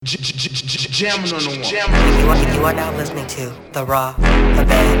Jamming on the one. You are now listening to The Raw, The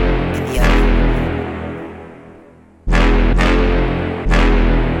Bad, and The Ugly.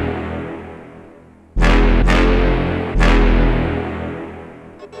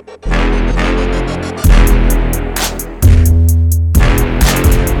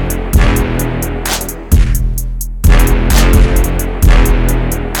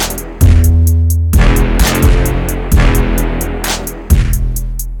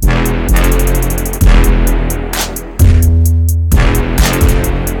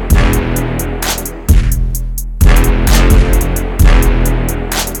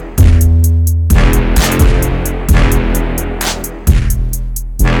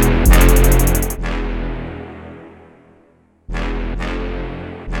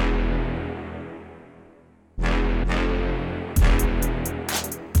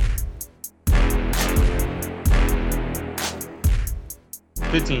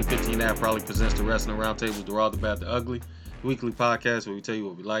 Now proudly presents the Wrestling Roundtable, The Raw, The Bad, The Ugly, the weekly podcast where we tell you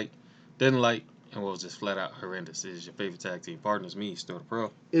what we like, didn't like, and what was just flat out horrendous. This is your favorite tag team partners, me, Sterldapearl.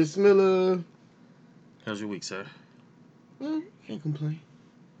 ItzMilla. How's your week, sir? Can't complain.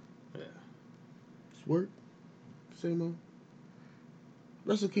 Yeah. It's work. Same old.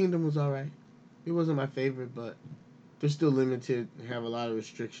 Wrestle Kingdom was alright. It wasn't my favorite, but they're still limited and have a lot of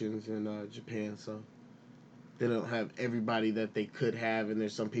restrictions in Japan, so they don't have everybody that they could have, and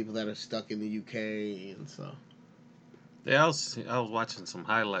there's some people that are stuck in the UK, and so. Yeah, I was watching some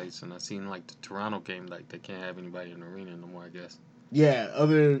highlights, and I seen like the Toronto game, like they can't have anybody in the arena no more, I guess. Yeah,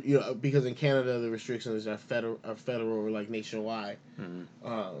 because in Canada the restrictions are federal or like nationwide.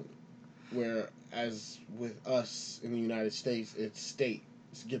 Mm-hmm. Whereas with us in the United States, it's states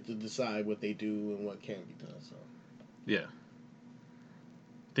get to decide what they do and what can be done. So. Yeah.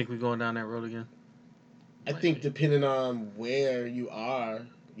 Think we going down that road again? I think depending on where you are,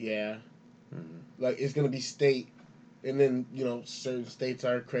 yeah. Mm-hmm. Like, it's going to be state. And then, certain states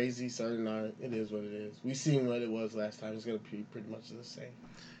are crazy, certain aren't. It is what it is. We've seen what it was last time. It's going to be pretty much the same.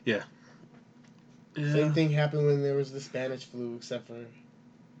 Yeah. Same thing happened when there was the Spanish flu, except for,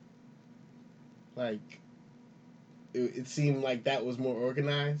 like, it seemed like that was more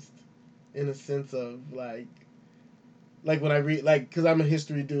organized in a sense of, like when I read, like, because I'm a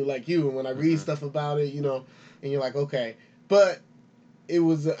history dude like you, and when I read stuff about it, and you're like, okay. But it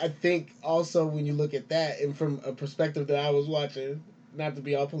was, I think, also when you look at that, and from a perspective that I was watching, not to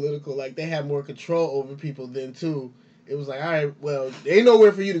be all political, like, they had more control over people then, too. It was like, all right, well, there ain't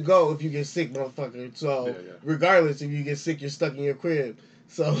nowhere for you to go if you get sick, motherfucker. So, regardless, if you get sick, you're stuck in your crib.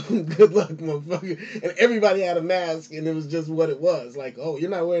 So, good luck, motherfucker. And everybody had a mask, and it was just what it was. Like, oh, you're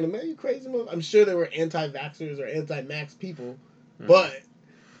not wearing a mask? You crazy motherfucker? I'm sure there were anti-vaxxers or anti-max people, but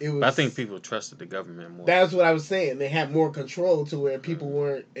it was... I think people trusted the government more. That's what I was saying. They had more control to where people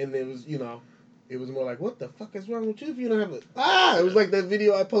weren't, and it was, it was more like, what the fuck is wrong with you if you don't have a... It was like that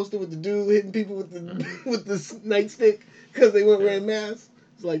video I posted with the dude hitting people with the with the nightstick because they weren't wearing masks.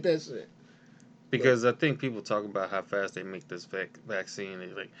 It's like that shit. Because I think people talk about how fast they make this vaccine.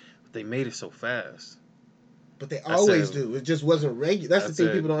 They made it so fast. But they always do. It just wasn't regular. That's the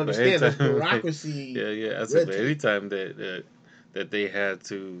thing people don't understand. There's bureaucracy. I said, but anytime that they had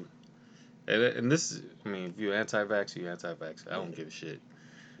to... And this, I mean, if you're anti-vax, you're anti-vax. I don't give a shit.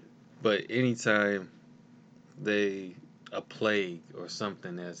 But anytime a plague or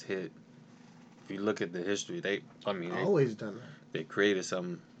something has hit, if you look at the history, they always done that. They created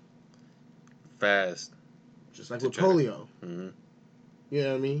something fast. Just like with polio. Mm-hmm. You know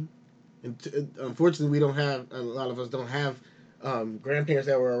what I mean? And unfortunately, a lot of us don't have grandparents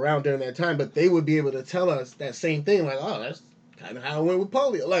that were around during that time, but they would be able to tell us that same thing, like, oh, that's kind of how it went with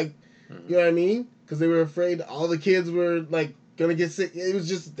polio. Like, you know what I mean? Because they were afraid all the kids were, like, going to get sick. It was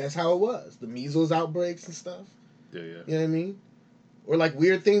just, that's how it was. The measles outbreaks and stuff. Yeah. You know what I mean? Or, like,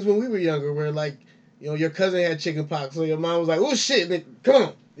 weird things when we were younger where, like, your cousin had chicken pox, so your mom was like, oh, shit, Nick, come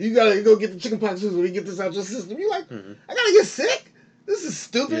on. You got to go get the chicken pox so we get this out your system. You're like, I got to get sick? This is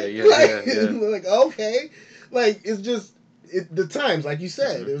stupid. Yeah. Like, okay. Like, it's just, the times, like you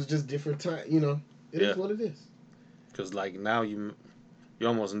said, it was just different time. It is what it is. Because, like, now you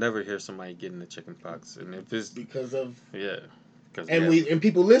almost never hear somebody getting the chicken pox. And if it's... Because of... Yeah. And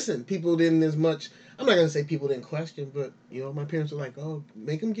people listen. People didn't as much... I'm not going to say people didn't question, but, my parents were like, oh,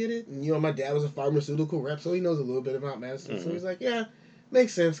 make them get it. And, my dad was a pharmaceutical rep, so he knows a little bit about medicine. So he's like, yeah,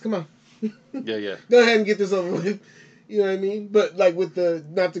 makes sense. Come on. Yeah. Go ahead and get this over with. You know what I mean? But, like, with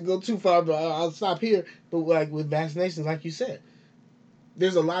not to go too far, but I'll stop here. But, like, with vaccinations, like you said,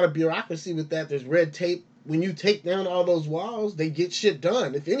 there's a lot of bureaucracy with that. There's red tape. When you take down all those walls, they get shit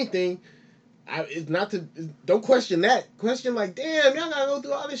done. If anything, It's not to don't question that. Question like, damn, y'all gotta go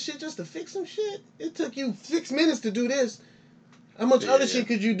through all this shit just to fix some shit. It took you 6 minutes to do this. How much other shit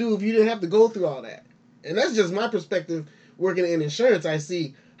could you do if you didn't have to go through all that? And that's just my perspective. Working in insurance, I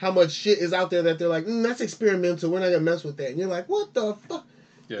see how much shit is out there that they're like, that's experimental. We're not gonna mess with that. And you're like, what the fuck?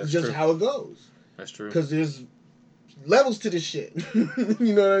 Yeah, it's just how it goes. That's true. Because there's levels to this shit.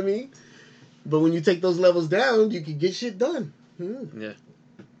 You know what I mean? But when you take those levels down, you can get shit done. Yeah.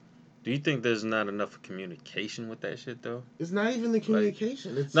 Do you think there's not enough communication with that shit though? It's not even the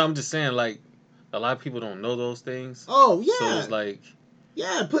communication. Like, no, I'm just saying like a lot of people don't know those things. Oh yeah. So it's like.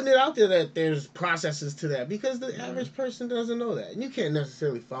 Yeah, putting it out there that there's processes to that because the average person doesn't know that. And you can't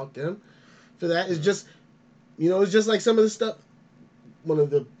necessarily fault them for that. It's just, it's just like some of the stuff. One of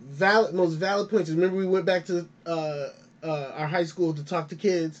the most valid points is, remember we went back to our high school to talk to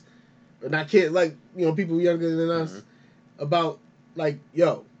kids, or not kids, like, people younger than us, about, like,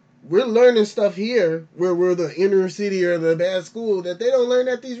 yo, we're learning stuff here where we're the inner city or the bad school that they don't learn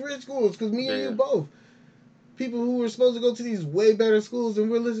at these rich schools, because me and you both. People who were supposed to go to these way better schools,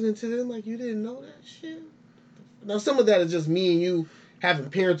 and we're listening to them like, you didn't know that shit? Now, some of that is just me and you having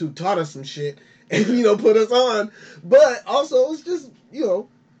parents who taught us some shit and, put us on. But also, it's just,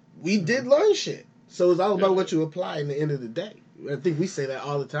 we did learn shit. So it's all about what you apply in the end of the day. I think we say that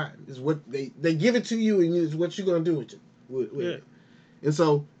all the time. It's what they give it to you, and it's what you're going to do with it. And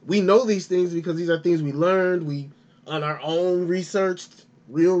so we know these things because these are things we learned. We, on our own, researched,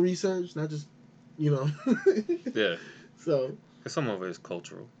 real research, not just Yeah. So some of it is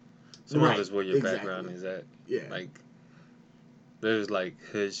cultural. Some of it is where your background is at. Yeah. Like there's like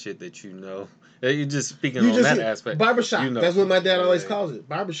hood shit that you know. You're just speaking on that aspect. Barbershop. That's what my dad always calls it.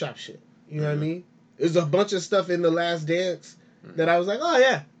 Barbershop shit. You know what I mean? There's a bunch of stuff in The Last Dance that I was like, oh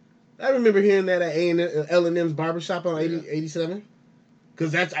yeah. I remember hearing that at L&M's Barbershop on 87.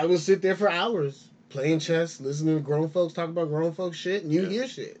 Because I would sit there for hours playing chess, listening to grown folks talk about grown folks shit, and you hear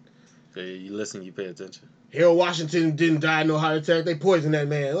shit. Yeah, you listen, you pay attention. Harold Washington didn't die no heart attack. They poisoned that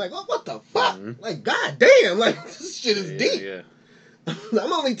man. Like, oh, what the fuck? Like, goddamn. Like, this shit is deep. Yeah.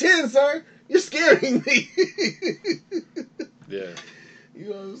 I'm only 10, sir. You're scaring me. Yeah. You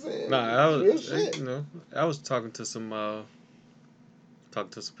know what I'm saying? No, I was talking to some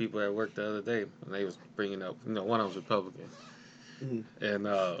people at work the other day, and they was bringing up, one of them's Republican, and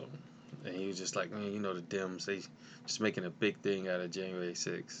he was just like, man, the Dems, they just making a big thing out of January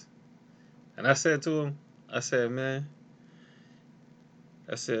 6th. And I said to him, man,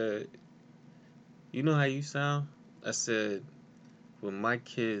 you know how you sound? I said, when my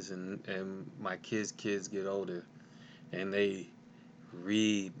kids and my kids' kids get older and they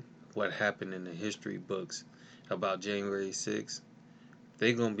read what happened in the history books about January 6th,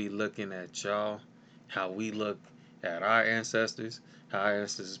 they're going to be looking at y'all, how we look at our ancestors, how our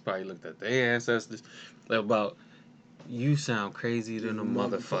ancestors probably looked at their ancestors, about... You sound crazy than a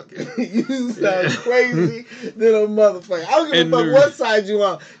motherfucker. You sound crazy than a motherfucker. I don't give a fuck what side you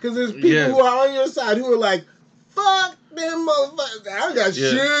on. Because there's people who are on your side who are like, fuck them motherfuckers. I got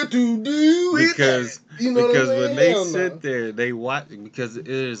shit to do with that. Because when they sit there, they watch, because it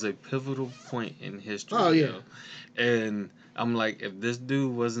is a pivotal point in history. Oh, yeah. And I'm like, if this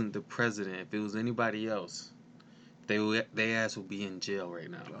dude wasn't the president, if it was anybody else, they ass would be in jail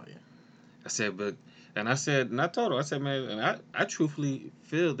right now. Oh, yeah. I said, and I told her, man, and I truthfully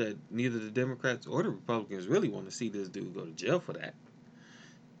feel that neither the Democrats or the Republicans really want to see this dude go to jail for that.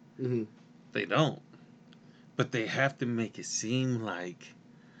 Mm-hmm. They don't. But they have to make it seem like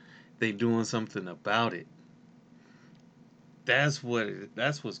they doing something about it. That's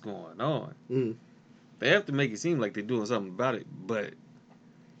what's going on. Mm-hmm. They have to make it seem like they're doing something about it, but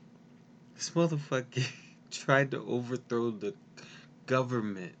this motherfucker tried to overthrow the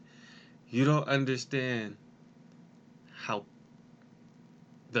government. You don't understand how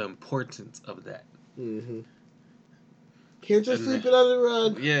the importance of that. Mm-hmm. Can't just sweep it under the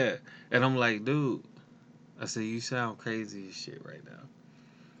rug. Yeah. And I'm like, dude, I said, you sound crazy as shit right now.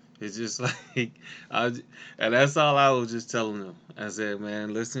 It's just like, and that's all I was just telling them. I said,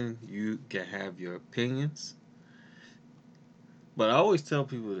 man, listen, you can have your opinions. But I always tell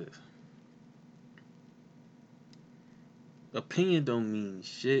people this. Opinion don't mean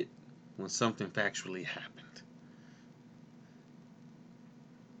shit when something factually happened.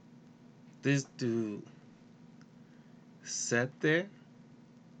 This dude sat there,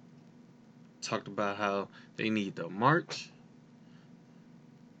 talked about how they need to march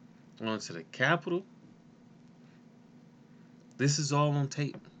onto the Capitol. This is all on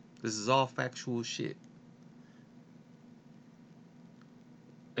tape. This is all factual shit.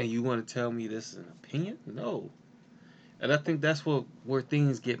 And you want to tell me this is an opinion? No. And I think that's where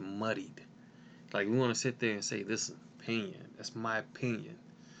things get muddied. Like, we want to sit there and say, this is opinion. That's my opinion.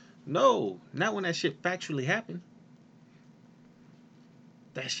 No, not when that shit factually happened.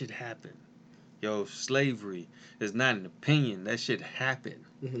 That shit happened. Yo, slavery is not an opinion. That shit happened.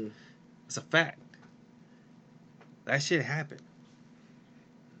 Mm-hmm. It's a fact. That shit happened.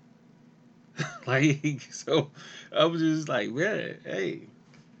 Like, so I was just like, man, hey,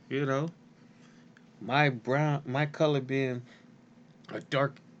 you know, my color being a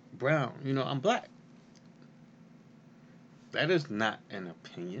dark brown, you know, I'm black. That is not an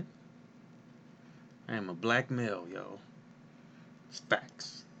opinion. I am a black male, yo. It's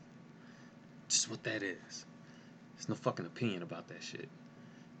facts. Just what that is. There's no fucking opinion about that shit.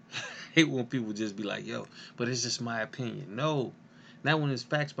 I hate when people just be like, yo, but it's just my opinion. No. Not when there's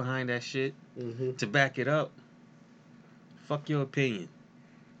facts behind that shit to back it up. Fuck your opinion.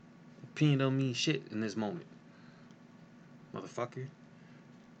 Opinion don't mean shit in this moment. Motherfucker.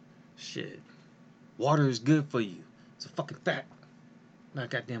 Shit. Water is good for you. It's a fucking fact. Not a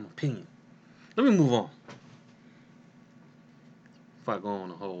goddamn opinion. Let me move on. If I go on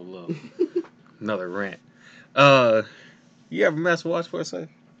a whole another rant. You have a match to watch for, say?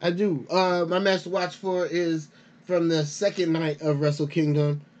 I do. My match to watch for is from the second night of Wrestle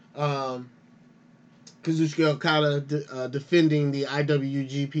Kingdom. Kazuchika Okada defending the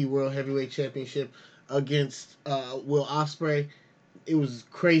IWGP World Heavyweight Championship against Will Ospreay. It was a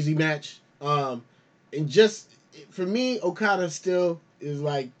crazy match. And just, for me, Okada still is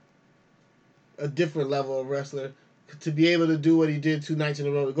like a different level of wrestler. To be able to do what he did 2 nights in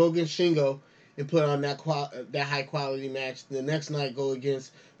a row, to go against Shingo and put on that high quality match. The next night go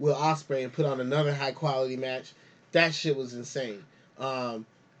against Will Ospreay and put on another high quality match. That shit was insane. Will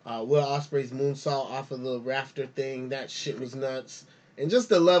Ospreay's moonsault off of the rafter thing, that shit was nuts. And just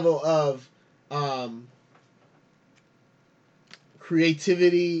the level of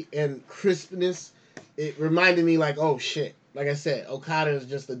creativity and crispness, it reminded me like, oh shit. Like I said, Okada is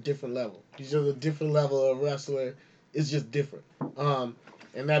just a different level. He's just a different level of wrestler. It's just different.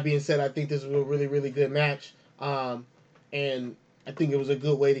 And that being said, I think this was a really, really good match. And I think it was a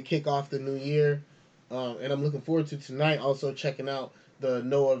good way to kick off the new year. And I'm looking forward to tonight also checking out the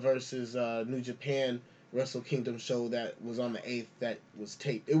Noah versus New Japan Wrestle Kingdom show that was on the 8th that was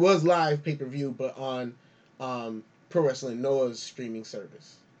taped. It was live pay-per-view, but on Pro Wrestling Noah's streaming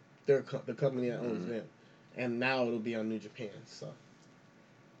service. They're the company that owns them. And now it'll be on New Japan. So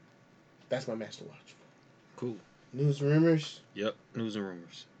that's my match to watch. Cool. News and rumors? Yep, news and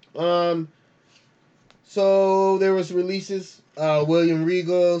rumors. So there was releases. William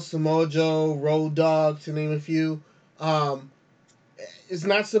Regal, Samoa Joe, Road Dogg, to name a few. It's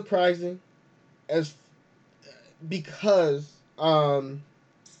not surprising because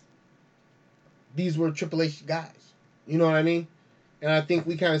these were Triple H guys. You know what I mean? And I think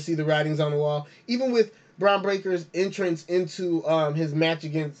we kind of see the writings on the wall. Even with Braun Breaker's entrance into his match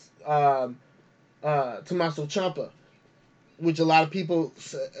against Tommaso Ciampa, which a lot of people,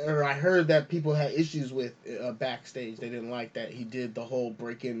 or I heard that people had issues with backstage. They didn't like that he did the whole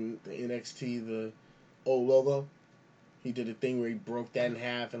breaking the NXT, the old logo. He did a thing where he broke that in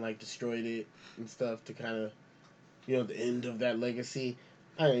half and like destroyed it and stuff to kind of, you know, the end of that legacy.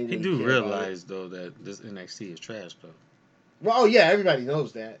 I didn't really He do care realize though that this NXT is trash though. Well, oh yeah, everybody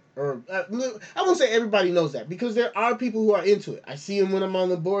knows that. Or I won't say everybody knows that because there are people who are into it. I see them when I'm on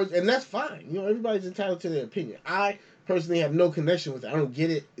the boards, and that's fine. You know, everybody's entitled to their opinion. I personally have no connection with it. I don't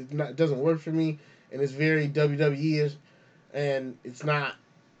get it. It doesn't work for me, and it's very WWE-ish, and it's not.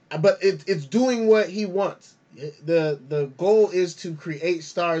 But it's doing what he wants. The goal is to create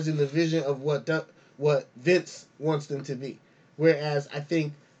stars in the vision of what Vince wants them to be. Whereas I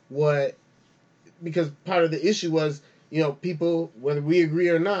think because part of the issue was, you know, people, whether we agree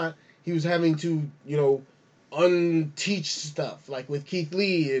or not, he was having to, you know, unteach stuff, like with Keith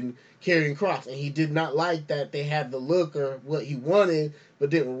Lee and Karrion Kross, and he did not like that they had the look or what he wanted, but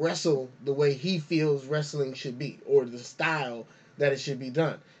didn't wrestle the way he feels wrestling should be, or the style that it should be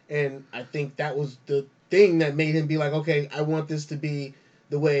done. And I think that was the thing that made him be like, okay, I want this to be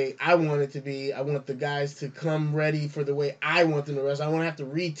the way I want it to be. I want the guys to come ready for the way I want them to wrestle. I want to have to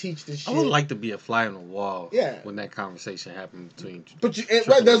reteach this shit. I would like to be a fly on the wall. Yeah. When that conversation happened between. But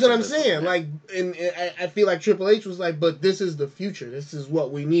right, that's what I'm saying. Like, and I feel like Triple H was like, but this is the future. This is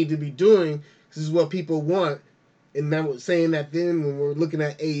what we need to be doing. This is what people want. And that was saying that then when we're looking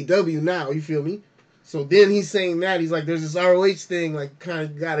at AEW now, you feel me? So then he's saying that he's like, there's this ROH thing, like kind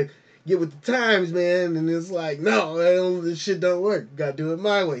of gotta get with the times, man. And it's like, no, this shit don't work. You gotta do it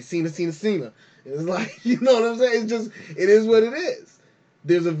my way. Cena. And it's like, you know what I'm saying? It's just, it is what it is.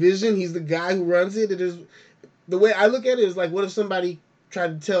 There's a vision. He's the guy who runs it. It is, the way I look at it is like, what if somebody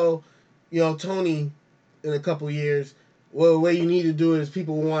tried to tell Tony in a couple years, well, the way you need to do it is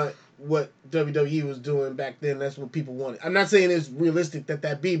people want what WWE was doing back then. That's what people wanted. I'm not saying it's realistic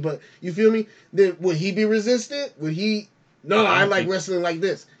that be, but you feel me? Then would he be resistant? Would he? No, I like wrestling like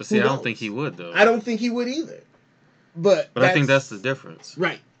this. But see, I don't think he would though. I don't think he would either. But I think that's the difference.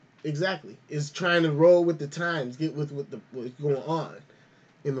 Right. Exactly. Is trying to roll with the times, get with what's going on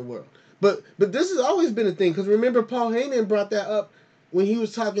in the world. But this has always been a thing, because remember Paul Heyman brought that up when he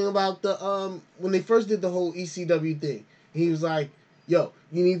was talking about the when they first did the whole ECW thing. He was like, yo,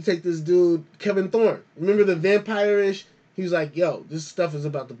 you need to take this dude, Kevin Thorne. Remember the vampire-ish? He was like, yo, this stuff is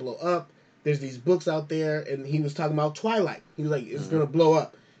about to blow up. There's these books out there, and he was talking about Twilight. He was like, it's going to blow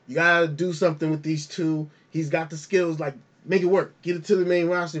up. You got to do something with these two. He's got the skills, like, make it work. Get it to the main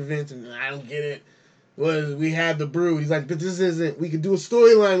roster events, and I don't get it. We had the Brood. He's like, but this isn't. We could do a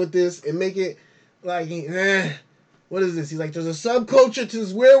storyline with this and make it like, what is this? He's like, there's a subculture to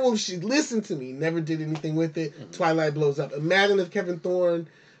this werewolf shit. Listen to me. Never did anything with it. Mm-hmm. Twilight blows up. Imagine if Kevin Thorne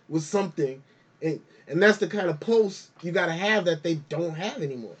was something, and that's the kind of pulse you got to have that they don't have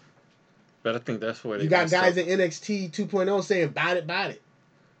anymore. But I think that's where they you got guys in NXT 2.0 saying, bite it.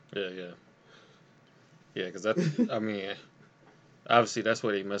 Yeah, because I mean, obviously that's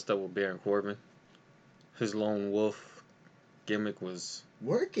where they messed up with Baron Corbin. His lone wolf gimmick was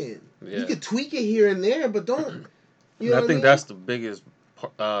working. Yeah. You could tweak it here and there, but don't. You know I think that's the biggest,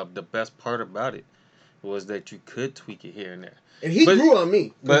 the best part about it was that you could tweak it here and there. And he grew on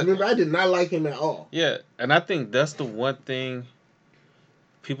me. But remember, I did not like him at all. Yeah, and I think that's the one thing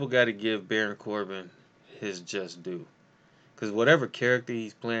people got to give Baron Corbin his just due. Because whatever character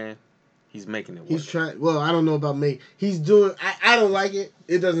he's playing, he's making it work. He's trying. Well, I don't know about me. He's doing. I don't like it.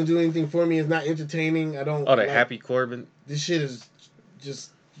 It doesn't do anything for me. It's not entertaining. I don't. Oh, the Happy Corbin. This shit is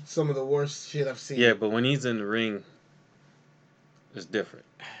just some of the worst shit I've seen. Yeah, but when he's in the ring, it's different.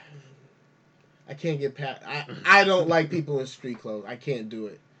 I can't get past. I don't like people in street clothes. I can't do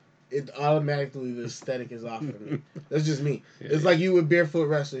it. It automatically, the aesthetic is off of me. That's just me. It's like you with barefoot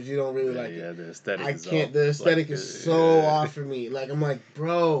wrestlers. You don't really like it. Yeah, the aesthetic I can't. The aesthetic is so off for me. Like, I'm like,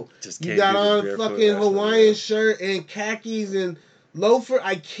 bro, you got on a fucking Hawaiian shirt and khakis and loafer.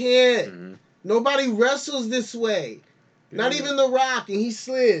 I can't. Mm-hmm. Nobody wrestles this way. Yeah. Not even The Rock, and he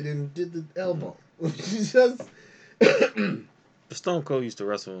slid and did the elbow. Just. Stone Cold used to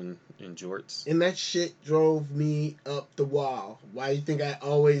wrestle in jorts. And that shit drove me up the wall. Why do you think I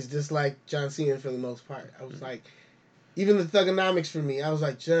always disliked John Cena for the most part? I was like, even the thugonomics for me, I was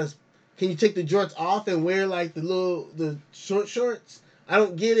like, just, can you take the jorts off and wear like the short shorts? I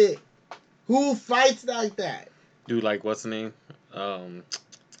don't get it. Who fights like that? Dude, like, what's the name? I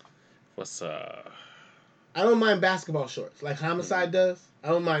don't mind basketball shorts. Like Homicide does. I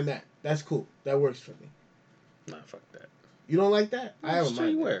don't mind that. That's cool. That works for me. Nah, fuck that. You don't like that? I don't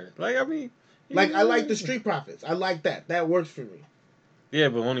mind. Wear. Like, I mean... Like, I like the Street Profits. I like that. That works for me. Yeah,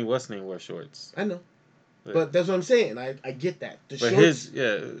 but only what's name wear shorts. I know. Yeah. But that's what I'm saying. I get that. The but shorts...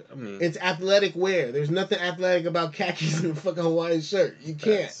 I mean... It's athletic wear. There's nothing athletic about khakis and a fucking Hawaiian shirt. You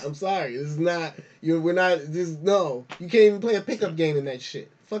can't. That's... I'm sorry. This is not... We're not... No. You can't even play a pickup game in that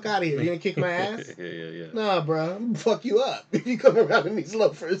shit. Fuck out of here. You gonna kick my ass? Yeah. Nah, bro. I'm gonna fuck you up if you come around in these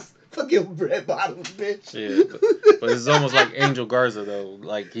loafers. Fuck your red bottoms, bitch. Yeah, but it's almost like Angel Garza though.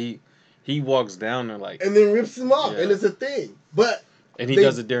 Like he walks down there like, and then rips him off, and it's a thing. But and he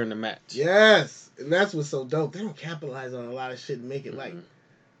does it during the match. Yes, and that's what's so dope. They don't capitalize on a lot of shit and make it like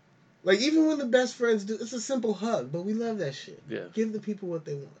even when the best friends do, it's a simple hug, but we love that shit. Yeah, give the people what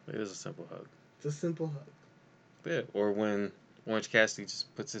they want. It is a simple hug. It's a simple hug. Yeah, or when Orange Cassidy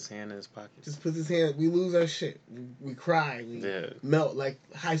just puts his hand in his pocket. Just puts his hand. We lose our shit. We cry. We melt like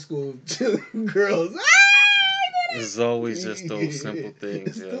high school girls. It's always just those simple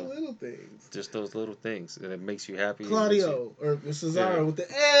things. It's the little things. Just those little things. And it makes you happy. Claudio or Cesaro with the,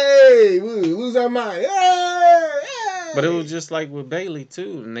 hey, we lose our mind. Hey! But it was just like with Bayley,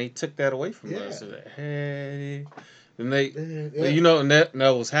 too. And they took that away from us. Like, hey... And they, you know, and that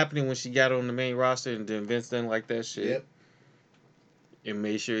was happening when she got on the main roster, and then Vince didn't like that shit. Yep. And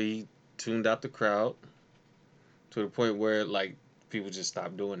made sure he tuned out the crowd to the point where, like, people just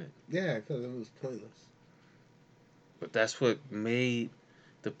stopped doing it. Yeah, because it was pointless. But that's what made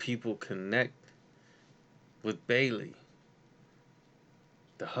the people connect with Bayley.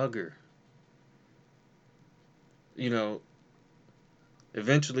 The hugger. You know,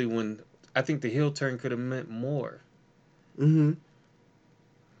 eventually when, I think the heel turn could have meant more. Mm-hmm.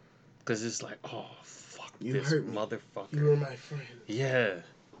 Because it's like, oh, fuck you this hurt me. Motherfucker. You were my friend. Yeah.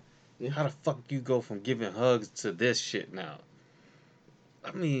 How the fuck you go from giving hugs to this shit now?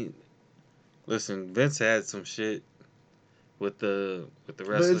 I mean, listen, Vince had some shit with the But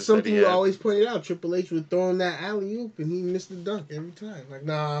wrestlers. it's something that he you had. always pointed out. Triple H was throwing that alley oop and he missed the dunk every time. Like,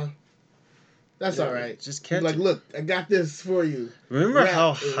 nah, that's all right. Just He's catch like, it. look, I got this for you. Remember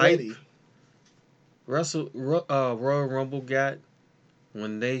how Wrapped and hype ready. Royal Rumble got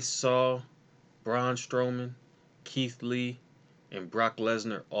when they saw Braun Strowman, Keith Lee, and Brock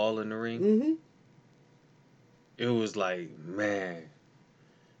Lesnar all in the ring? Mm-hmm. It was like, man,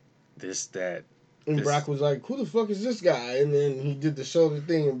 that. And This- Brock was like, who the fuck is this guy? And then he did the shoulder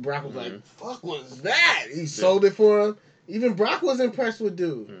thing, and Brock was Mhm. like, fuck was that? He sold it for him. Even Brock was impressed with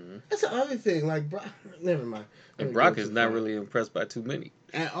dude. Mm-hmm. That's the other thing. Like, Brock, never mind. And Brock is not really impressed by too many.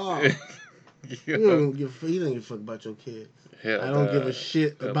 At all. Yeah. He don't give a fuck about your kids. Hell I don't nah. give a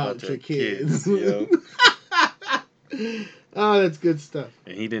shit about your kids. yo. Oh, that's good stuff.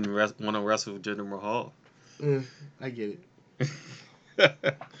 And he didn't want to wrestle with Jinder Mahal. I get it.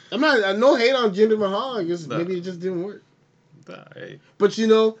 I'm not. No hate on Jinder Mahal. I guess Nah. maybe it just didn't work. Nah, hey. But you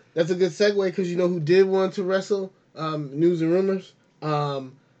know, that's a good segue because you know who did want to wrestle? News and rumors.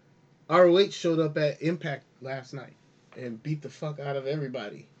 ROH showed up at Impact last night and beat the fuck out of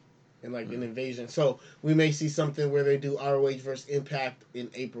everybody in like an invasion. So we may see something where they do ROH versus Impact in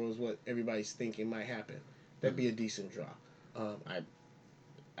April is what everybody's thinking might happen. That'd be a decent draw.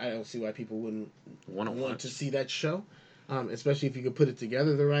 I don't see why people wouldn't want to see that show, especially if you could put it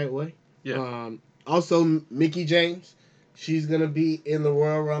together the right way. Yeah. Also, Mickie James, she's gonna be in the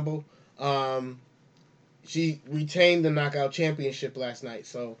Royal Rumble. She retained the Knockout Championship last night,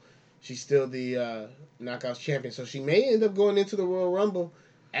 so she's still the Knockouts champion. So she may end up going into the Royal Rumble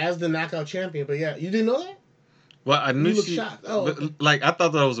as the Knockout champion. But yeah, you didn't know that? Well, I knew You look she. shocked. Oh, but, okay. like, I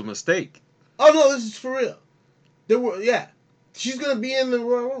thought that was a mistake. Oh no, this is for real. She's gonna be in the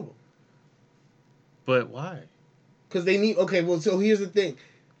Royal Rumble. But why? Because they need... Okay, well, so here's the thing.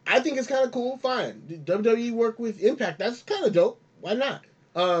 I think it's kind of cool. Fine. WWE work with Impact. That's kind of dope. Why not?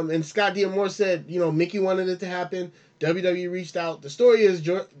 And Scott D'Amore said, you know, Mickey wanted it to happen. WWE reached out. The story is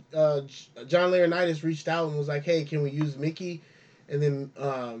John Laurinaitis reached out and was like, hey, can we use Mickey? And then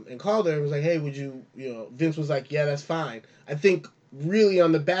and called her and was like, hey, would you... You know, Vince was like, yeah, that's fine. I think really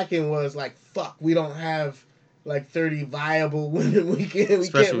on the back end was like, fuck, we don't have... like 30 viable women. We can't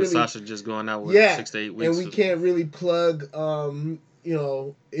Especially really, with Sasha just going out with 6 to 8 weeks. and we can't really plug you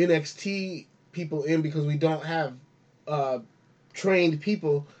know, NXT people in because we don't have trained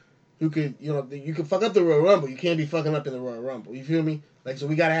people who could, you know, you can fuck up the Royal Rumble. You can't be fucking up in the Royal Rumble. You feel me? Like, so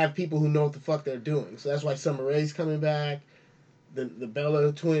we gotta have people who know what the fuck they're doing. So that's why Summer Rae's coming back. The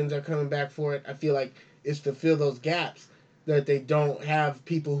Bella twins are coming back for it. I feel like it's to fill those gaps that they don't have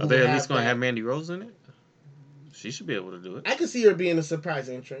people who Are they at have least going to that. have Mandy Rose in it? She should be able to do it. I could see her being a surprise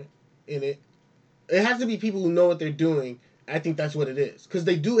entrant in it. It has to be people who know what they're doing. I think that's what it is. Because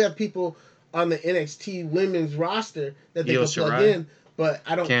they do have people on the NXT women's roster that they Io can plug Shirai? in. But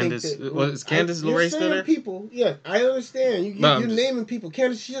I don't Candice, think that... is Candice LeRae still there? People. Yeah, I understand. No, You're I'm just- naming people.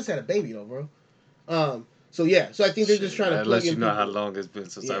 Candice, she just had a baby though, bro. So yeah, so I think they're just trying to That plug lets in you know people. how long it's been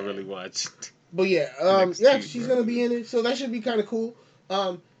since I Yeah. really watched. But yeah, NXT, yeah, she's bro. gonna be in it, so that should be kind of cool.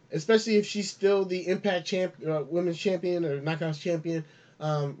 Especially if she's still the Impact women's champion or Knockouts champion,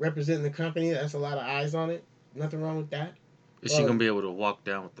 representing the company. That's a lot of eyes on it. Nothing wrong with that. Is she going to be able to walk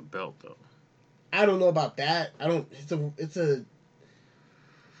down with the belt, though? I don't know about that. I don't.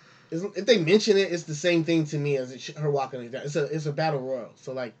 If they mention it, it's the same thing to me as her walking it down. It's a battle royal,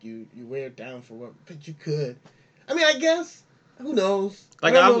 so like you wear it down for what? But you could. I mean, I guess. Who knows?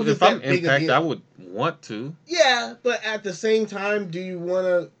 Like, I don't know if it's I'm that big a Impact, deal. I would want to. Yeah, but at the same time, do you want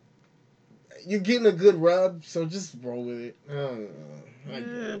to... You're getting a good rub, so just roll with it. I don't know. I get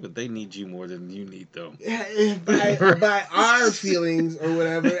Yeah, it. but they need you more than you need them. By our feelings or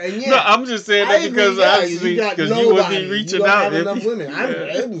whatever. And yeah, No, I'm just saying I that agree, because yeah, obviously, got because you would nobody. be reaching you don't out. have if enough you- women. I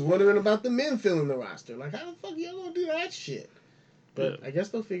Yeah. was wondering about the men filling the roster. Like, how the fuck y'all gonna do that shit? But Yeah. I guess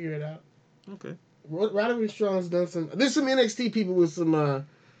they'll figure it out. Okay. Roderick Strong's done some... There's some NXT people with some I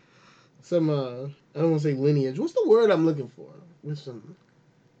don't want to say lineage. What's the word I'm looking for? With some...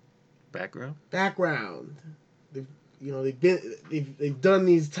 background. They've done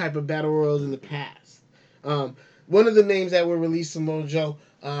these type of battle royals in the past. One of the names that were released, Samoa Joe,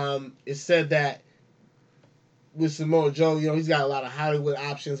 it said that with Samoa Joe, you know, he's got a lot of Hollywood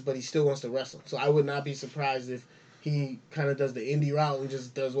options, but he still wants to wrestle. So I would not be surprised if he kind of does the indie route and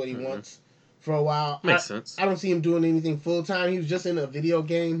just does what he wants for a while. Makes sense. I don't see him doing anything full time. He was just in a video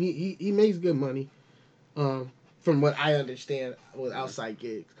game. He makes good money, from what I understand with outside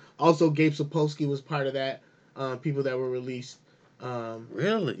gigs. Also, Gabe Sapolsky was part of that. People that were released.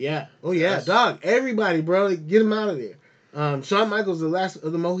 Really? Yeah. Oh yeah, That's- dog. Everybody, bro, get him out of there. Shawn Michaels, the last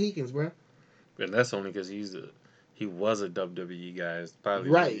of the Mohicans, bro. And that's only because he he was a WWE guy. It's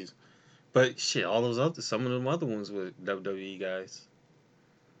probably Right. But shit, some of them other ones were WWE guys.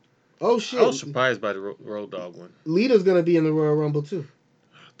 Oh I shit! was surprised by the Road Dogg one. Lita's gonna be in the Royal Rumble too.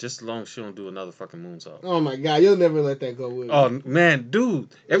 Just as long as she don't do another fucking moonsault. Oh my god, you'll never let that go, will you? Oh man, dude!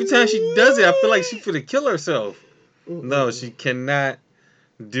 Every time she does it, I feel like she's finna kill herself. No, she cannot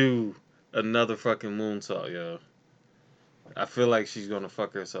do another fucking moonsault, yo. I feel like she's gonna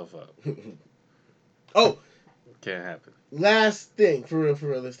fuck herself up. Oh, Can't happen. last thing for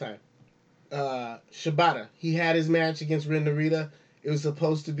real this time. Shibata, he had his match against Ren Narita. It was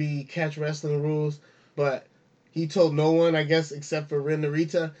supposed to be catch wrestling rules, but he told no one, I guess, except for Ren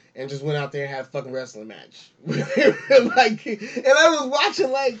Narita, and just went out there and had a fucking wrestling match. Like, and I was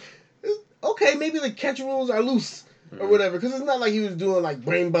watching like, okay, maybe the catch rules are loose or whatever, because it's not like he was doing like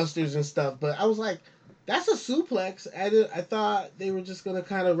brain busters and stuff. But I was like, that's a suplex. I thought they were just gonna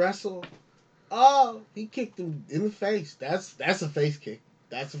kind of wrestle. Oh, he kicked him in the face. That's a face kick.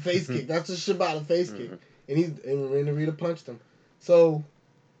 That's a face kick. That's a Shibata face kick. And Ren Narita punched him. So,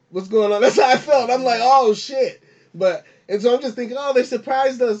 what's going on? That's how I felt. I'm like, oh shit. And so I'm just thinking, oh, they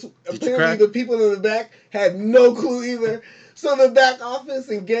surprised us. Apparently, the people in the back had no clue either. So the back office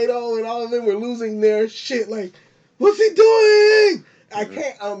and Gato and all of them were losing their shit. Like, what's he doing? I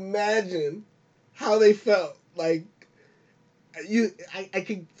can't imagine how they felt. Like, I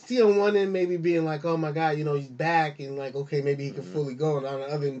could see on one end maybe being like, oh my god, he's back, and like, okay, maybe he can fully go, and on the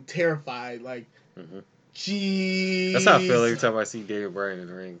other end, terrified, like, jeez. That's how I feel every time I see Daniel Bryan in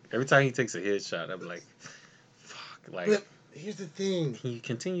the ring. Every time he takes a headshot, I'm like, fuck. Like, but here's the thing. He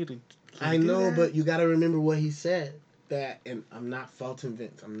continue to. I know, but you got to remember what he said. And I'm not faulting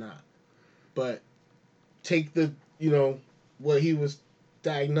Vince. I'm not. But take the, what he was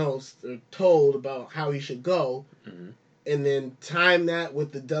diagnosed or told about how he should go. And then time that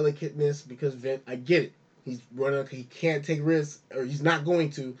with the delicateness, because Vince, I get it. He's running, he can't take risks, or he's not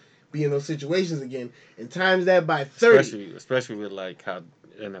going to be in those situations again. And times that by 30. Especially with like how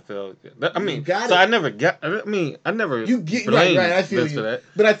NFL. You get right. I feel Vince you, for that.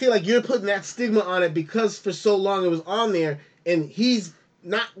 but I feel like you're putting that stigma on it because for so long it was on there, and he's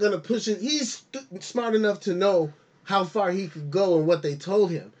not gonna push it. He's smart enough to know how far he could go and what they told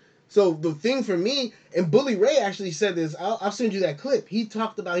him. So the thing for me, and Bully Ray actually said this, I'll send you that clip. He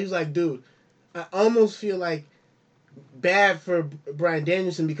talked about, he was like, dude, I almost feel like bad for Bryan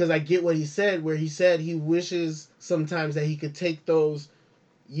Danielson because I get what he said, where he said he wishes sometimes that he could take those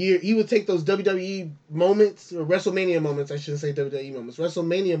he would take those WWE moments, or WrestleMania moments, I shouldn't say WWE moments,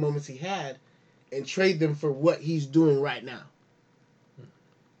 WrestleMania moments he had, and trade them for what he's doing right now.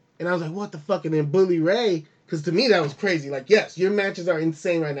 And I was like, what the fuck? And then Bully Ray, because to me that was crazy. Like, yes, your matches are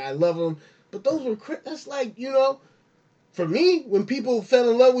insane right now. I love them. But those were that's like, for me, when people fell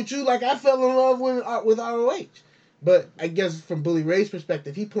in love with you, like I fell in love with ROH. But I guess from Bully Ray's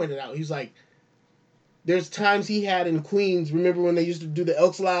perspective, he pointed out, he's like, there's times he had in Queens, remember when they used to do the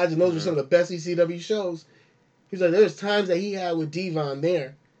Elks Lodge, and those were some of the best ECW shows? He's like, there's times that he had with Devon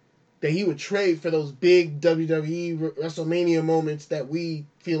there that he would trade for those big WWE WrestleMania moments that we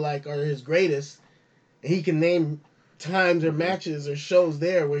feel like are his greatest. And he can name times or matches or shows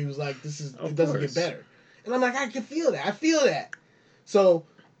there where he was like, it doesn't get better. And I'm like, I can feel that. I feel that. So,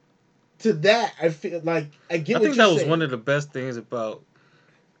 to that, I feel like, I get what you're saying. I think that was one of the best things about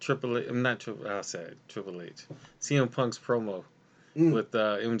Triple H. CM Punk's promo with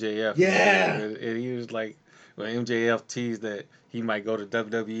MJF. Yeah. And he was like, when MJF teased that he might go to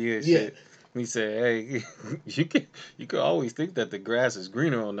WWE and shit. He said, hey, you can always think that the grass is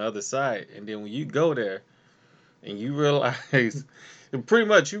greener on the other side. And then when you go there and you realize, pretty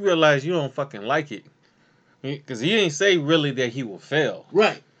much you realize you don't fucking like it. Because he didn't say really that he will fail.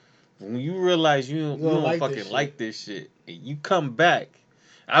 Right. When you realize you don't fucking like this shit, and you come back,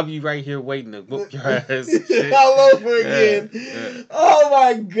 I'll be right here waiting to whoop your ass. All over again. Yeah. Oh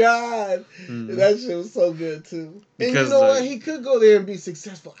my god. That shit was so good too. And you know what? He could go there and be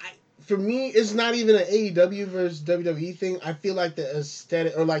successful. For me, it's not even an AEW versus WWE thing. I feel like the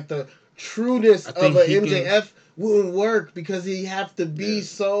aesthetic or like the trueness of an MJF wouldn't work because he have to be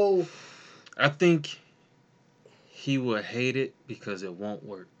so. I think he would hate it because it won't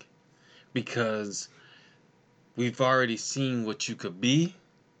work. Because we've already seen what you could be.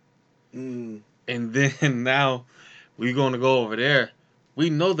 And then now we're going to go over there. We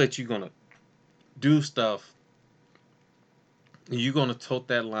know that you're going to do stuff. You're going to tote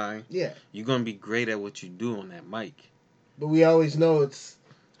that line. Yeah. You're going to be great at what you do on that mic. But we always know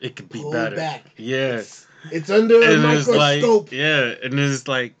it could be better. Back. Yes. It's under a microscope. And it's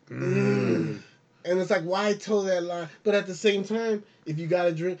like, And it's like, why toe that line? But at the same time, if you got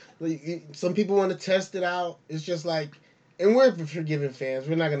to drink, like, some people want to test it out. It's just like, and we're forgiving fans.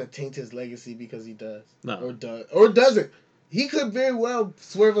 We're not going to taint his legacy because he does. No. Or doesn't. He could very well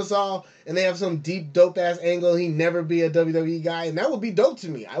swerve us all and they have some deep, dope-ass angle. He never be a WWE guy. And that would be dope to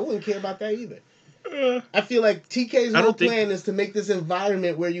me. I wouldn't care about that either. I feel like TK's whole plan is to make this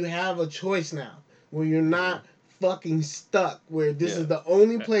environment where you have a choice now. Where you're not fucking stuck. Where this is the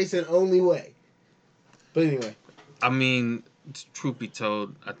only place and only way. But anyway. I mean, truth be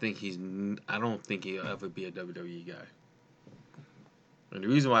told, I don't think he'll ever be a WWE guy. And the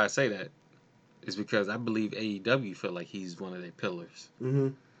reason why I say that is because I believe AEW feel like he's one of their pillars. Mm-hmm.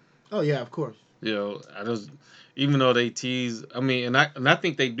 Oh, yeah, of course. You know, even though they tease, I mean, and I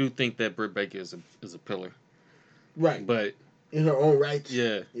think they do think that Britt Baker is a pillar. Right. But in her own right.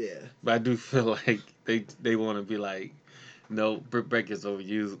 Yeah. Yeah. But I do feel like they want to be like, no, Britt Baker's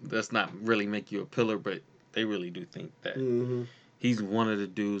overused. That's not really make you a pillar, but they really do think that he's one of the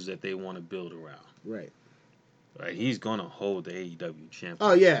dudes that they want to build around. Right. Like, he's gonna hold the AEW championship.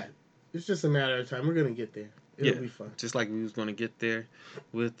 Oh yeah, it's just a matter of time. We're gonna get there. It'll be fun. Just like we was gonna get there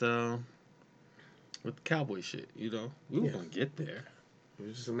with the cowboy shit. You know, we were gonna get there. It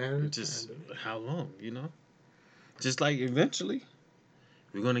was just a matter of time. How long? You know, just like eventually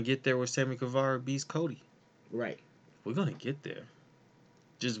we're gonna get there where Sammy Guevara beats Cody. Right. We're gonna get there.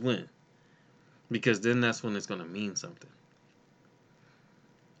 Just when. Because then that's when it's going to mean something.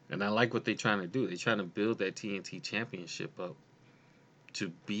 And I like what they're trying to do. They're trying to build that TNT championship up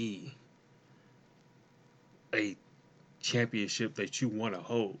to be a championship that you want to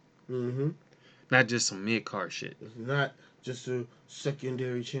hold. Mm-hmm. Not just some mid-card shit. It's not just a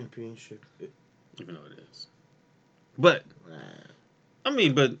secondary championship. Even though it is. But,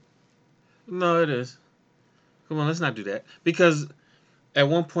 no, it is. Come on, let's not do that. Because at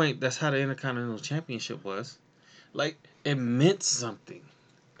one point, that's how the Intercontinental Championship was. Like, it meant something.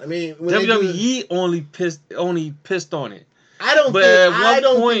 I mean, WWE only pissed on it. I don't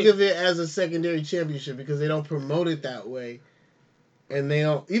think of it as a secondary championship because they don't promote it that way. And they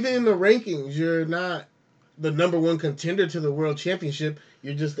don't, even in the rankings, you're not the number one contender to the World Championship.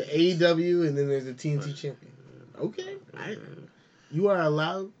 You're just the AEW and then there's the TNT champion. Okay. You are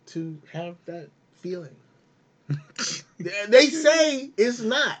allowed to have that feeling. They say it's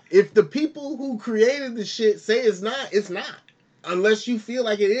not. If the people who created the shit say it's not, it's not. Unless you feel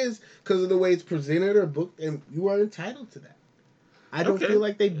like it is because of the way it's presented or booked, and you are entitled to that. I don't feel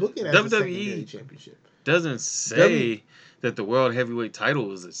like they book it as a secondary championship. Doesn't say that the World Heavyweight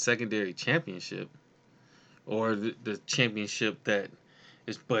title is a secondary championship or the championship that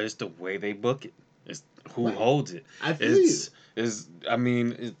is, but it's the way they book it. It's who holds it. I feel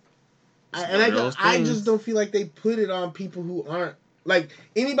you. I just don't feel like they put it on people who aren't, like,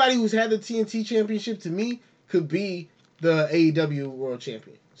 anybody who's had the TNT championship to me could be the AEW World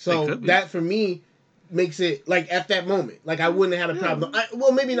Champion. So that for me makes it, like, at that moment, like, I wouldn't have had a problem.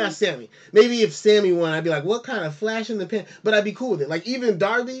 Well, maybe not Sammy. Maybe if Sammy won, I'd be like, what kind of flash in the pan? But I'd be cool with it. Like, even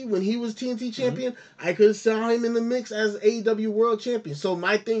Darby, when he was TNT champion, I could have saw him in the mix as AEW World Champion. So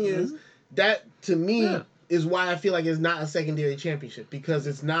my thing is, that to me is why I feel like it's not a secondary championship, because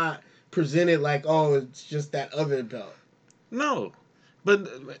it's not presented like, oh, it's just that other belt. No, but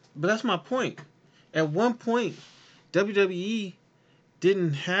that's my point. At one point, WWE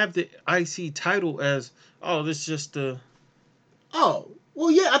didn't have the IC title as, oh, this is just the... Oh, well,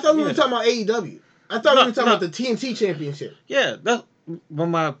 yeah, I thought we were talking about AEW. I thought we were talking about the TNT championship. Yeah, but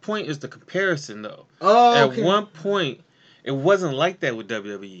my point is the comparison, though. Oh, okay. At one point, it wasn't like that with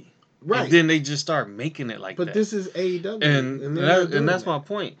WWE. Right. And then they just start making it like that. But this is AEW. And that's my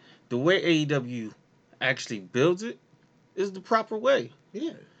point. The way AEW actually builds it is the proper way.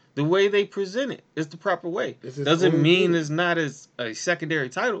 Yeah. The way they present it is the proper way. Doesn't mean it's not as a secondary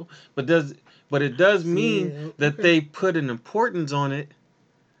title, but it does mean that they put an importance on it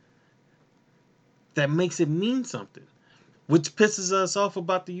that makes it mean something. Which pisses us off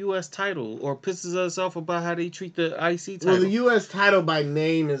about the U.S. title, or pisses us off about how they treat the IC title. Well, the U.S. title by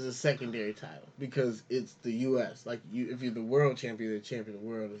name is a secondary title because it's the U.S. Like, if you're the world champion, the champion of the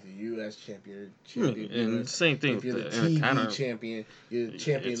world is the U.S. champion. And same thing if you're the TV champion, you're the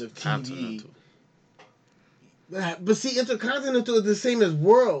champion of TV. But see, Intercontinental is the same as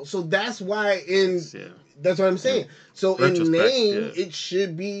World, so that's why that's what I'm saying. So in name, it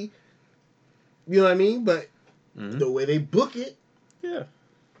should be, you know what I mean? But the way they book it. Yeah.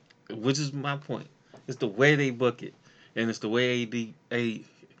 Which is my point. It's the way they book it. And it's the way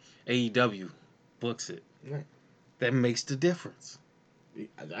AEW books it. Right. That makes the difference.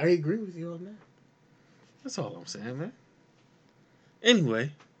 I agree with you on that. That's all I'm saying, man.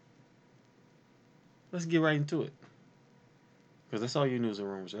 Anyway. let's get right into it. Because that's all your news and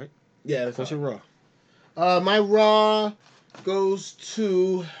rumors, right? Yeah, that's What's all. your Raw? My Raw goes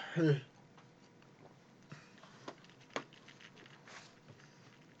to.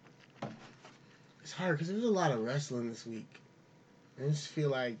 It's hard because there's a lot of wrestling this week. I just feel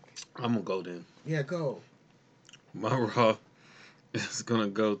like. I'm going to go then. Yeah, go. My Raw is going to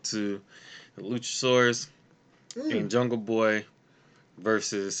go to the Luchasaurus and Jungle Boy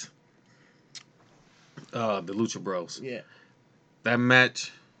versus the Lucha Bros. Yeah. That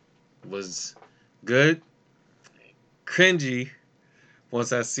match was good. Cringy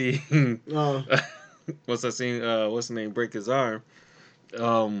once I seen what's his name break his arm.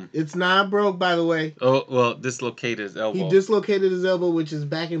 It's not broke, by the way. Oh well, dislocated his elbow. He dislocated his elbow, which is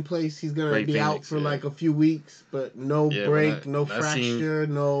back in place. He's gonna Rey be Fenix, out for like a few weeks, but no break, no fracture,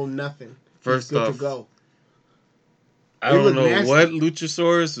 no nothing. First He's good off, to go. I don't know what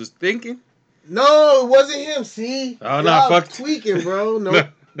Luchasaurus was thinking. No, it wasn't him. See, oh no, fuck tweaking, bro. No,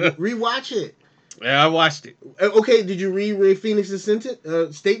 rewatch it. Yeah, I watched it. Okay, did you read Rey Fenix's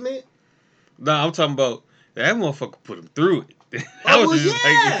statement? No, I'm talking about that motherfucker put him through it. Oh well,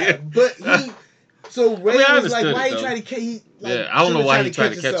 yeah, but he. So Ray was like, "Why you trying to yeah, I don't know why he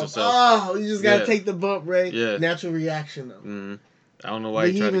tried to catch himself. Oh, you just gotta take the bump, Ray. Yeah, natural reaction though. Mm-hmm. I don't know why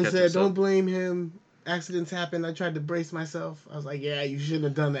he tried to catch himself. He even said, "Don't blame him. Accidents happen. I tried to brace myself." I was like, "Yeah, you shouldn't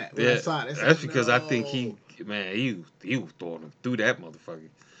have done that." When I saw it, that's because I think he was throwing him through that motherfucker.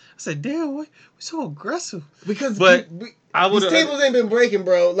 I said, "Damn, we're so aggressive." Because but these tables ain't been breaking,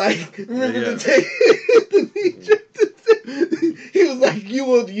 bro. Like remember the table. He was like, "You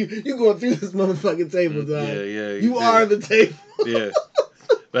going through this motherfucking table, dog. Yeah. You are the table." Yeah,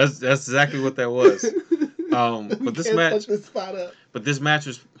 that's exactly what that was. But this match,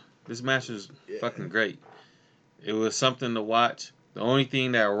 this match was fucking great. It was something to watch. The only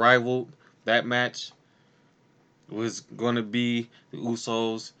thing that rivaled that match was going to be the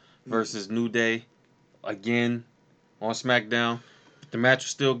Usos versus New Day again on SmackDown. The match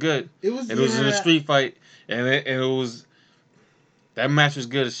was still good. It was in a street fight, and it was that match was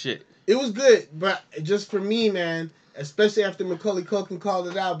good as shit. It was good, but just for me, man, especially after Macaulay Culkin called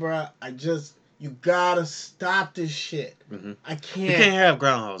it out, bro, you gotta stop this shit. Mm-hmm. I can't. You can't have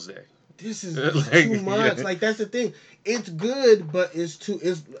Groundhog's Day. This is too much. Yeah. Like that's the thing. It's good, but it's too.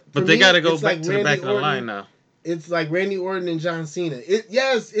 But they gotta go back to the back of the line now. It's like Randy Orton and John Cena.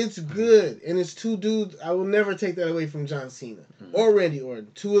 It's good, and it's two dudes. I will never take that away from John Cena or Randy Orton.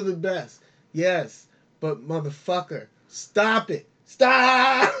 Two of the best. Yes, but motherfucker, stop it.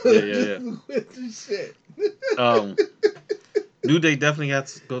 Stop. Yeah. Quit this shit. New Day definitely got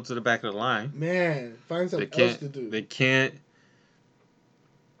to go to the back of the line. Man, find something else to do. They can't,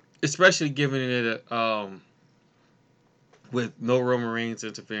 especially giving it with no Roman Reigns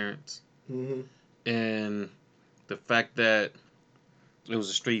interference, and the fact that it was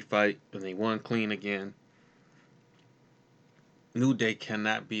a street fight and they won clean again. New Day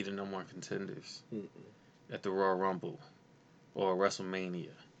cannot be the number one contenders at the Royal Rumble or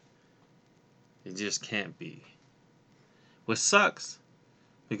WrestleMania. It just can't be. Which sucks,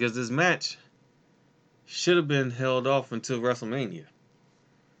 because this match should have been held off until WrestleMania.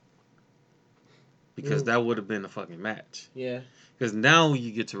 Because that would have been a fucking match. Yeah. Because now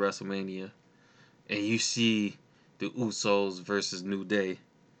you get to WrestleMania and you see the Usos versus New Day.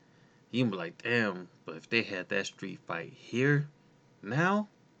 You can be like, damn, but if they had that street fight here, now,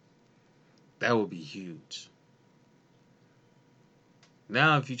 that would be huge.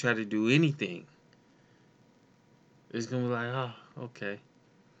 Now if you try to do anything, it's going to be like, oh, okay.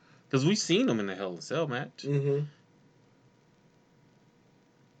 Because we've seen them in the Hell in a Cell match.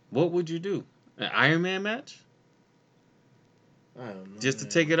 What would you do? An Iron Man match? I don't know. Just to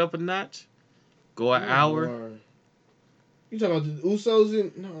take it up a notch? Go an hour? You talking about the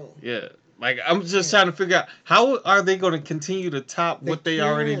Usos? No. Yeah. Like, I'm just trying to figure out, how are they going to continue to top what they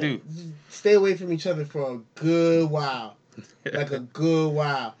already do? Stay away from each other for a good while. Like a good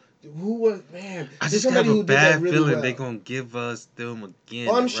while. Who was, man? I just have a bad feeling they're going to give us them again.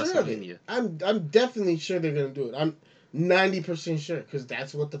 Oh, I'm sure of it. I'm definitely sure they're going to do it. I'm 90% sure, because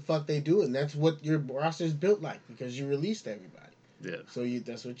that's what the fuck they do, and that's what your roster's built like, because you released everybody. Yeah. So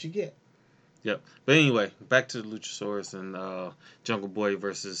that's what you get. Yep. But anyway, back to the Luchasaurus and Jungle Boy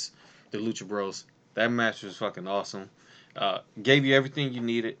versus the Lucha Bros. That match was fucking awesome. Gave you everything you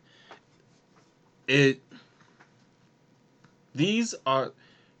needed. These are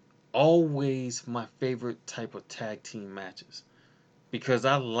always my favorite type of tag team matches, because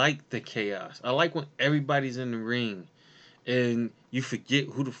I like the chaos. I like when everybody's in the ring and you forget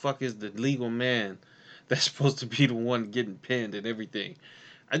who the fuck is the legal man that's supposed to be the one getting pinned and everything.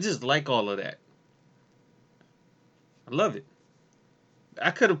 I just like all of that. I love it. I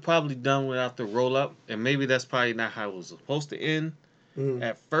could have probably done without the roll up, and maybe that's probably not how it was supposed to end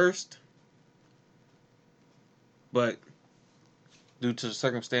at first. But due to the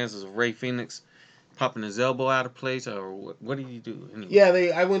circumstances of Rey Fenix popping his elbow out of place, or what did he do? Anyway? Yeah,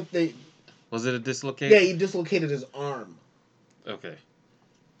 Was it a dislocation? Yeah, he dislocated his arm. Okay.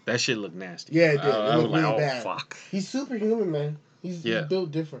 That shit looked nasty. Yeah, it did. I was like, really oh, bad. fuck. He's superhuman, man. He's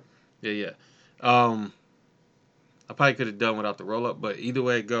built different. Yeah. I probably could have done without the roll up, but either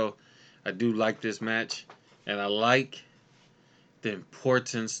way it go, I do like this match, and I like the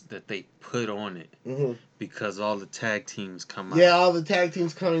importance that they put on it because all the tag teams come out. Yeah, all the tag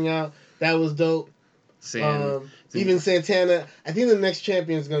teams coming out. That was dope. Even Santana. I think the next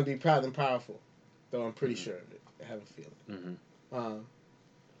champion is going to be Proud and Powerful, though I'm pretty sure of it. I have a feeling.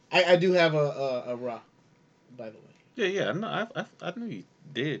 I do have a Raw, by the way. Yeah. No, I knew you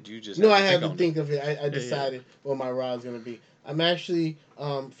did. You just I had to think of it. I decided what my Raw is going to be. I'm actually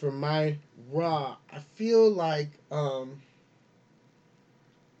for my Raw. I feel like I'm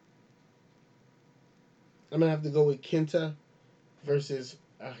gonna have to go with Kenta versus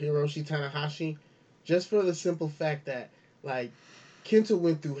Hiroshi Tanahashi, just for the simple fact that like Kenta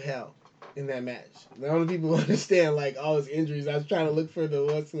went through hell in that match. The only people who understand like all his injuries. I was trying to look for the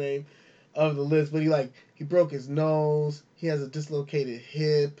what's name of the list, but he broke his nose. He has a dislocated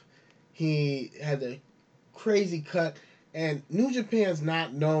hip. He had a crazy cut. And New Japan's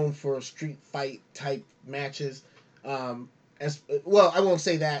not known for street fight type matches. As well, I won't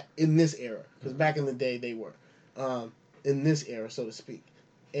say that in this era, because back in the day they were. In this era, so to speak.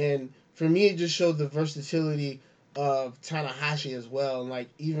 And for me, it just showed the versatility of Tanahashi as well. And like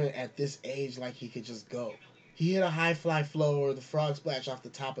even at this age, like he could just go. He hit a high fly flow or the frog splash off the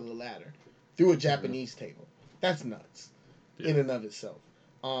top of the ladder through a Japanese table. That's nuts in and of itself.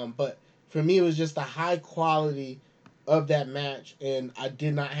 But for me, it was just the high quality of that match, and I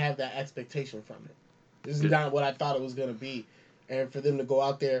did not have that expectation from it. This is not what I thought it was going to be. And for them to go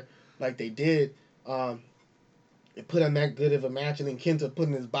out there like they did, it put on that good of a match, and then Kenta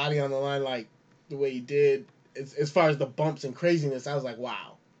putting his body on the line like the way he did, as far as the bumps and craziness, I was like,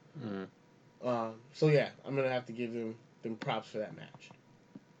 wow. So yeah, I'm going to have to give them props for that match.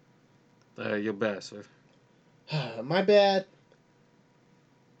 Your bad, sir. My bad.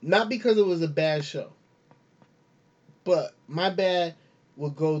 Not because it was a bad show, but my bad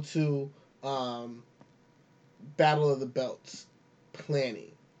will go to Battle of the Belts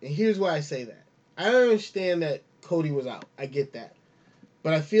planning. And here's why I say that. I understand that Cody was out. I get that.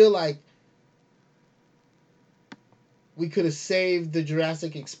 But I feel like we could have saved the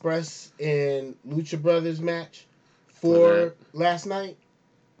Jurassic Express and Lucha Brothers match for last night,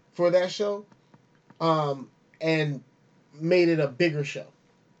 for that show, and made it a bigger show.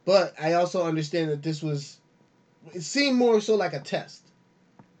 But I also understand that it seemed more so like a test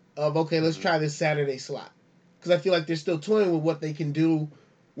of, okay, let's try this Saturday slot. Because I feel like they're still toying with what they can do,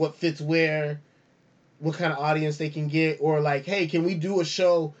 what fits where, what kind of audience they can get, or like, hey, can we do a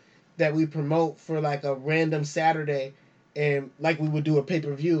show that we promote for like a random Saturday, and like we would do a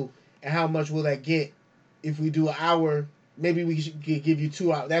pay-per-view, and how much will that get if we do an hour? Maybe we should give you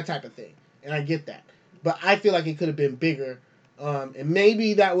 2 hours, that type of thing. And I get that. But I feel like it could have been bigger. And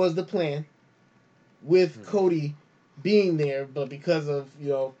maybe that was the plan with Cody being there, but because of,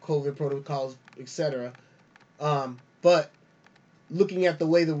 COVID protocols, etc. But looking at the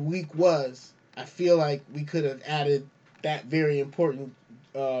way the week was, I feel like we could have added that very important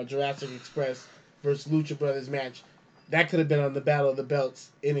Jurassic Express versus Lucha Brothers match. That could have been on the Battle of the Belts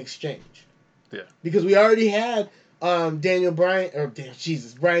in exchange. Yeah. Because we already had Bryan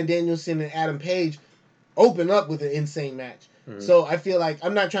Danielson and Adam Page open up with an insane match. So I feel like,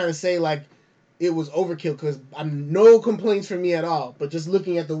 I'm not trying to say like it was overkill, because I'm no complaints from me at all, but just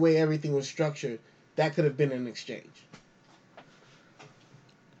looking at the way everything was structured, that could have been an exchange.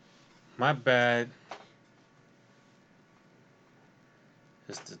 My bad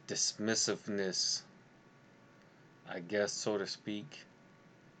is the dismissiveness, I guess, so to speak,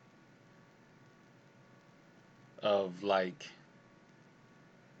 of like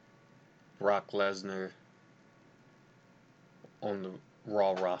Brock Lesnar on the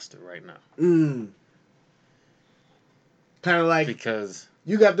Raw roster right now. Kind of like, because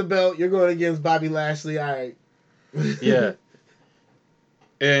you got the belt, you're going against Bobby Lashley, all right. Yeah.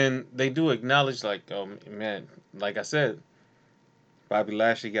 And they do acknowledge, like, man, like I said, Bobby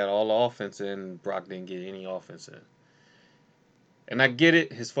Lashley got all the offense in, Brock didn't get any offense in. And I get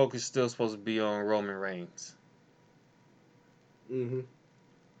it, his focus is still supposed to be on Roman Reigns.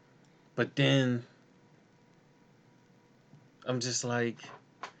 But then I'm just like,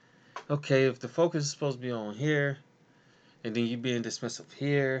 okay, if the focus is supposed to be on here, and then you being dismissive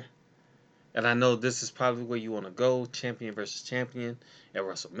here. And I know this is probably where you want to go, champion versus champion at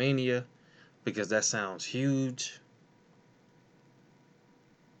WrestleMania, because that sounds huge.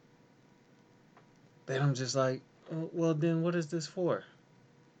 Then I'm just like, oh, well, then what is this for?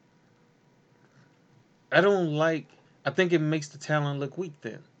 I think it makes the talent look weak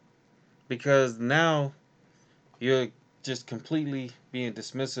then. Because now you're just completely being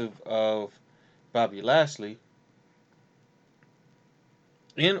dismissive of Bobby Lashley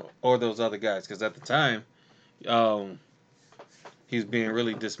or those other guys. Because at the time, he was being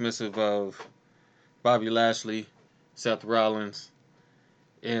really dismissive of Bobby Lashley, Seth Rollins,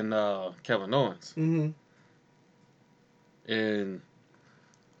 and Kevin Owens. Mm-hmm. And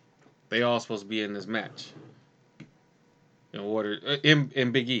they all supposed to be in this match.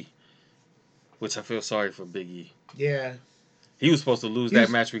 In Big E. Which I feel sorry for Big E. Yeah. He was supposed to lose that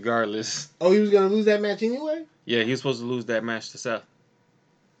match regardless. Oh, he was going to lose that match anyway? Yeah, he was supposed to lose that match to Seth.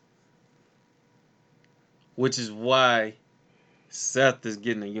 Which is why Seth is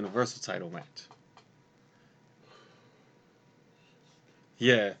getting a Universal title match.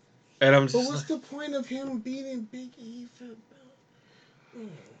 Yeah. And I'm just But what's the point of him beating Big E for the belt?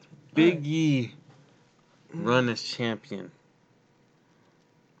 Big E run as champion.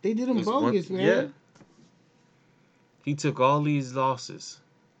 They did him bogus, man. Yeah. He took all these losses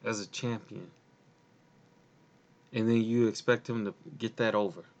as a champion. And then you expect him to get that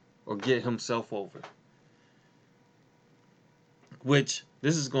over. Or get himself over. Which,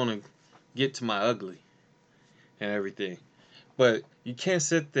 this is going to get to my ugly. And everything. But you can't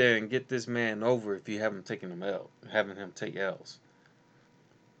sit there and get this man over if you haven't taken him having him take L's.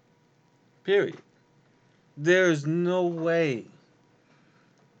 Period. There's no way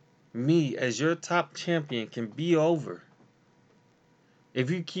me as your top champion can be over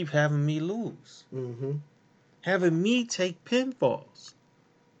if you keep having me lose. Mm-hmm. Having me take pinfalls.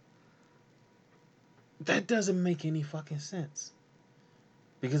 That doesn't make any fucking sense.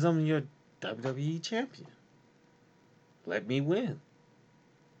 Because I'm your WWE champion. Let me win.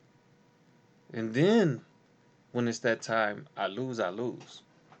 And then, when it's that time, I lose.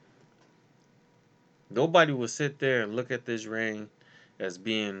 Nobody will sit there and look at this reign as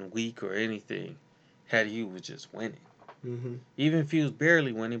being weak or anything had he was just winning. Mm-hmm. Even if he was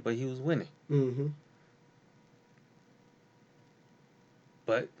barely winning, but he was winning. Mm-hmm.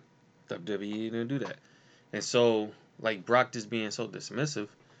 But WWE didn't do that. And so, like, Brock just being so dismissive,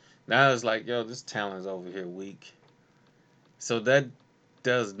 now it's like, yo, this talent's over here weak. So that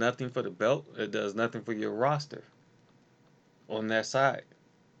does nothing for the belt. It does nothing for your roster on that side.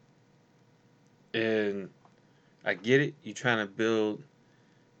 And I get it. You're trying to build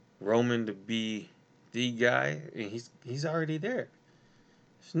Roman to be the guy, and he's already there.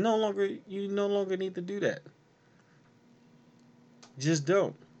 You no longer need to do that. Just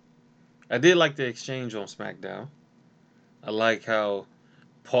don't. I did like the exchange on SmackDown. I like how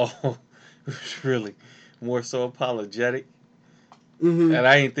Paul was really more so apologetic. Mm-hmm. And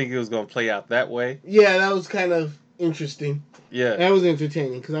I didn't think it was going to play out that way. Yeah, that was kind of interesting. Yeah. That was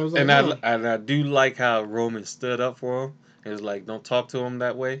entertaining because I was like, and I do like how Roman stood up for him. It was like, don't talk to him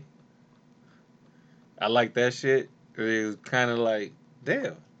that way. I like that shit. It was kind of like,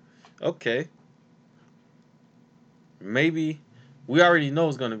 damn, okay. Maybe we already know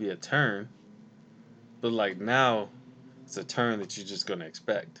it's going to be a turn. But like now, it's a turn that you're just going to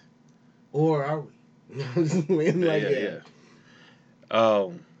expect. Or are we? Yeah.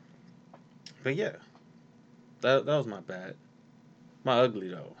 But yeah, that was my bad. My ugly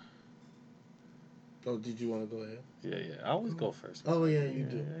though. Oh, did you want to go ahead? Yeah. I always go first. Oh yeah, you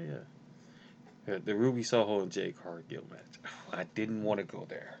do. Yeah. The Ruby Soho and Jade Cargill match. I didn't want to go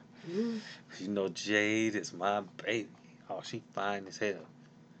there. Mm. You know, Jade is my baby. Oh, she fine as hell.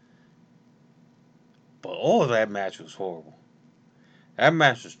 But all of that match was horrible. That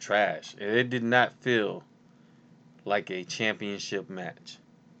match was trash. And it did not feel like a championship match.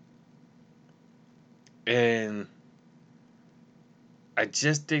 And I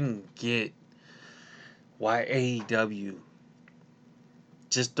just didn't get why AEW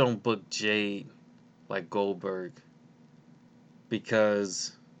just don't book Jade like Goldberg,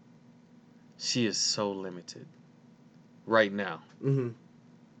 because she is so limited right now. Mm-hmm.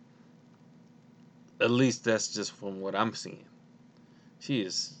 At least that's just from what I'm seeing. She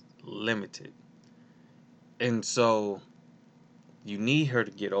is limited. And so you need her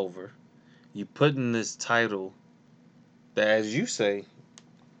to get over. You put in this title that, as you say,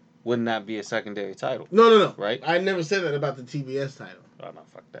 would not be a secondary title. No. Right? I never said that about the TBS title. Oh, no,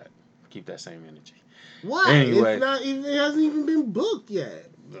 fuck that. Keep that same energy. Why? Anyway. It's not even, it hasn't even been booked yet.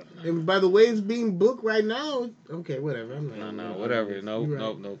 And by the way it's being booked right now, okay, whatever. I'm not. No, whatever.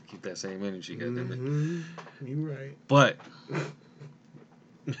 Nope. Keep that same energy, goddamn it. You're right. But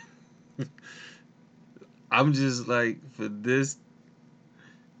I'm just like, for this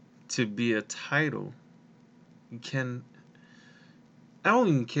to be a title, you can. I don't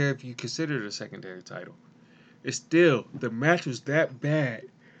even care if you consider it a secondary title. It's still, the match was that bad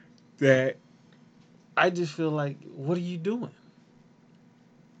that I just feel like, what are you doing?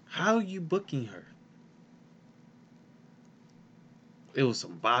 How are you booking her? It was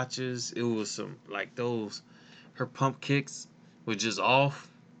some botches. It was some, like, those, her pump kicks were just off.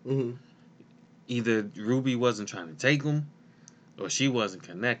 Mm-hmm. Either Ruby wasn't trying to take them, or she wasn't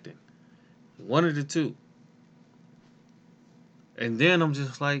connecting. One of the two. And then I'm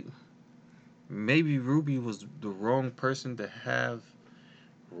just like, maybe Ruby was the wrong person to have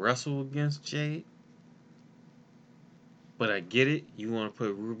wrestle against Jade. But I get it. You want to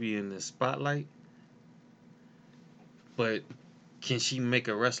put Ruby in the spotlight. But can she make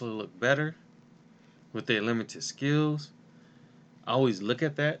a wrestler look better with their limited skills? I always look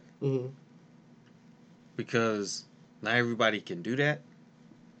at that. Mm-hmm. Because not everybody can do that.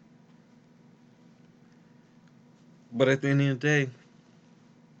 But at the end of the day,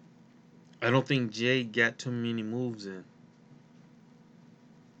 I don't think Jade got too many moves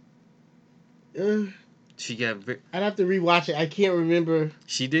in. She got. I'd have to rewatch it. I can't remember.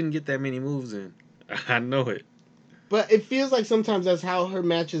 She didn't get that many moves in. I know it. But it feels like sometimes that's how her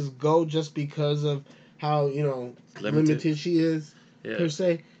matches go, just because of how, limited she is, per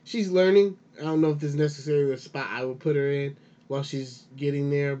se. She's learning. I don't know if this is necessarily the spot I would put her in while she's getting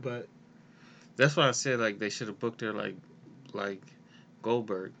there, but that's why I said, like, they should have booked her like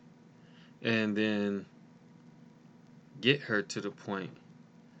Goldberg, and then get her to the point.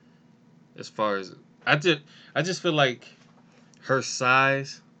 As far as I just feel like her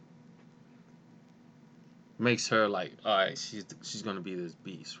size makes her like, all right, she's gonna be this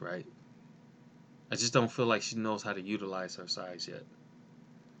beast, right? I just don't feel like she knows how to utilize her size yet,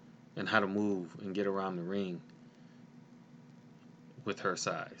 and how to move and get around the ring with her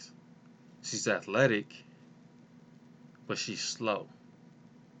size. She's athletic, but she's slow.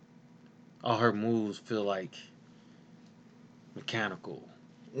 All her moves feel like mechanical.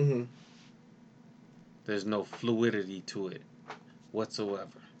 mm-hmm. There's no fluidity to it whatsoever.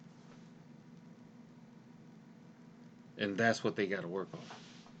 And that's what they got to work on.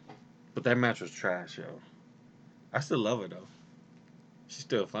 But that match was trash, yo. I still love her, though. She's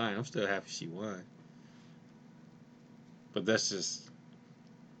still fine. I'm still happy she won. But that's just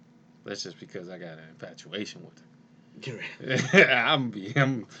because I got an infatuation with her.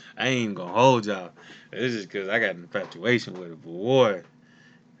 I ain't gonna hold y'all. It's just because I got an infatuation with her. But boy,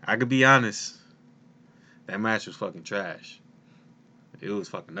 I could be honest. That match was fucking trash. It was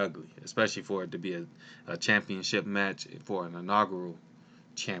fucking ugly, especially for it to be a championship match for an inaugural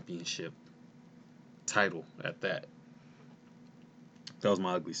championship title at that. That was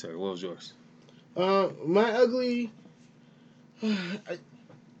my ugly, sir. What was yours? My ugly,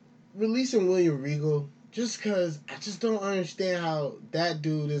 releasing William Regal, just because I just don't understand how that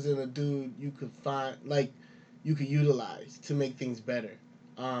dude isn't a dude you could find, like, you could utilize to make things better.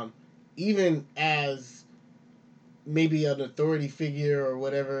 Even as maybe an authority figure or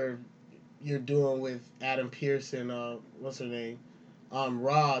whatever you're doing with Adam Pearce and what's her name,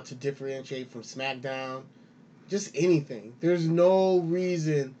 Raw, to differentiate from SmackDown, just anything. There's no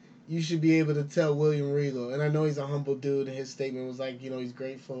reason you should be able to tell William Regal, and I know he's a humble dude, and his statement was like, he's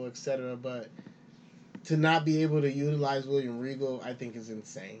grateful, etc., but to not be able to utilize William Regal, I think is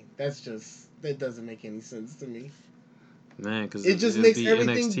insane. That doesn't make any sense to me. Man, because it just makes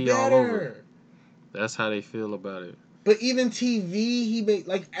everything NXT better. All over. That's how they feel about it. But even TV, he made,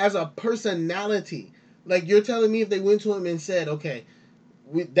 like, as a personality. Like, you're telling me if they went to him and said, okay,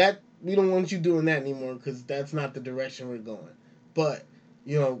 we don't want you doing that anymore because that's not the direction we're going. But,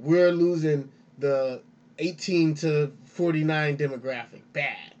 we're losing the 18 to 49 demographic.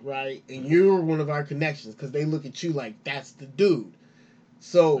 Bad, right? And you're one of our connections because they look at you like that's the dude.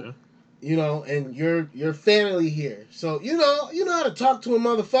 So... Yeah. And your family here. So, you know how to talk to a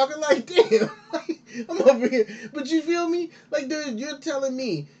motherfucker? Like, damn. I'm over here. But you feel me? Like, dude, you're telling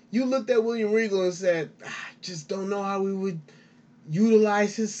me you looked at William Regal and said, I just don't know how we would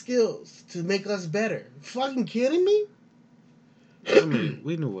utilize his skills to make us better. Fucking kidding me? I mean,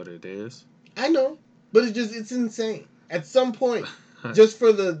 we knew what it is. I know. But it's insane. At some point, just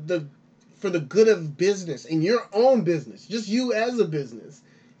for the good of business, in your own business, just you as a business,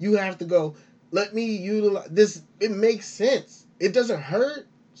 you have to go, let me utilize this. It makes sense. It doesn't hurt.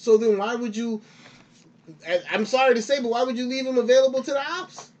 So then why would you I'm sorry to say, but why would you leave him available to the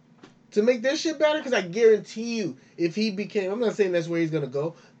ops to make their shit better? Because I guarantee you, if he became, I'm not saying that's where he's gonna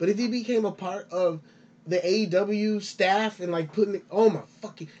go, but if he became a part of the AEW staff and like putting it, oh my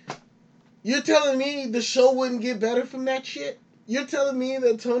fucking, you're telling me the show wouldn't get better from that shit? You're telling me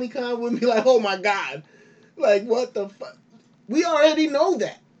that Tony Khan wouldn't be like, oh my god, like what the fuck? We already know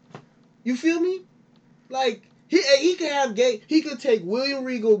that. You feel me? Like he could have Gabe. He could take William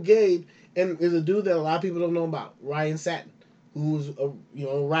Regal, Gabe, and there's a dude that a lot of people don't know about, Ryan Satin, who's a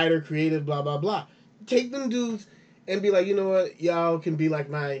writer, creative, blah blah blah. Take them dudes and be like, you know what, y'all can be like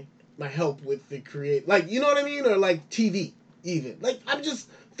my help with the create, like, you know what I mean, or like TV even. Like, I'm just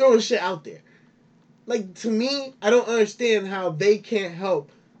throwing shit out there. Like, to me, I don't understand how they can't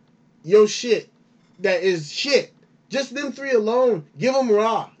help your shit that is shit. Just them three alone, give them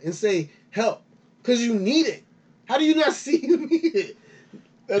Raw and say help, cause you need it. How do you not see you need it?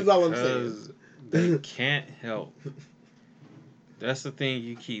 That's all I'm saying. They can't help. That's the thing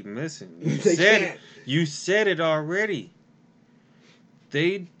you keep missing. You said it already.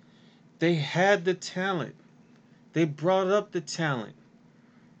 They had the talent. They brought up the talent.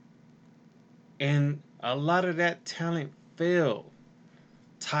 And a lot of that talent failed.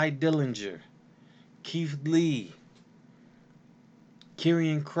 Ty Dillinger, Keith Lee,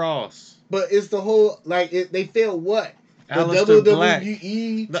 Karrion Kross. But it's the whole, like, they failed what? Aleister The Black.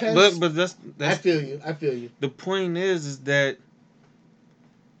 WWE test? But that's I feel you. The point is that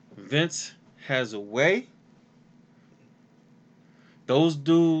Vince has a way. Those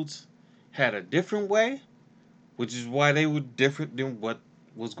dudes had a different way, which is why they were different than what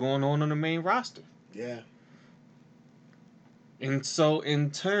was going on the main roster. Yeah. And so,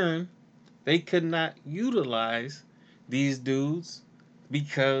 in turn, they could not utilize these dudes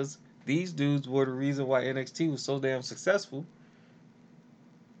because these dudes were the reason why NXT was so damn successful.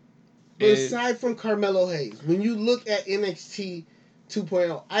 But aside from Carmelo Hayes, when you look at NXT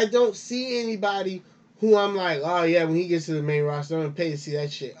 2.0, I don't see anybody who I'm like, oh yeah, when he gets to the main roster, I'm going to pay to see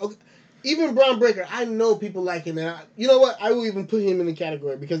that shit. Okay. Even Braun Breaker, I know people like him, and you know what? I will even put him in the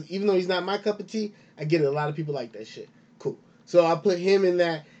category because even though he's not my cup of tea, I get it. A lot of people like that shit. Cool. So I'll put him in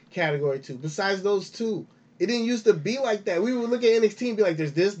that category too. Besides those two, it didn't used to be like that. We would look at NXT and be like,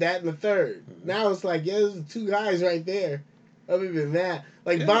 there's this, that, and the third. Now it's like, yeah, there's the two guys right there. Other than that,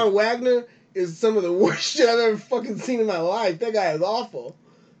 like, Von Wagner is some of the worst shit I've ever fucking seen in my life. That guy is awful.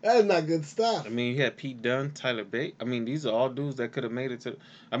 That is not good stuff. I mean, you had Pete Dunne, Tyler Bate. I mean, these are all dudes that could have made it to.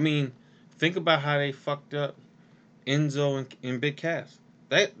 I mean, think about how they fucked up Enzo and Big Cass.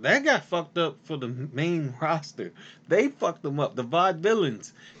 That got fucked up for the main roster. They fucked them up. The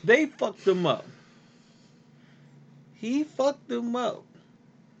Vaudevillains, they fucked them up. He fucked them up.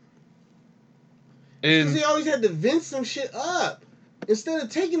 Because he always had to Vince some shit up. Instead of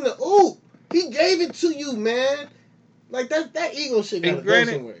taking the oop, he gave it to you, man. Like, that ego shit gotta go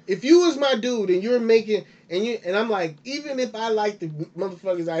somewhere. If you was my dude and you're making, and I'm like, even if I like the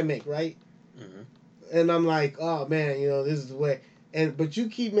motherfuckers I make, right? Mm-hmm. And I'm like, oh man, this is the way. But you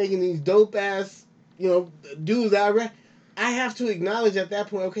keep making these dope ass, dudes I have to acknowledge at that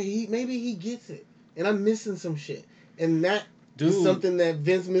point, okay, maybe he gets it. And I'm missing some shit. And that is something that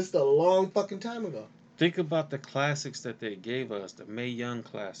Vince missed a long fucking time ago. Think about the classics that they gave us. The Mae Young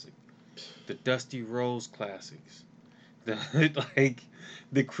Classic. The Dusty Rhodes Classics. The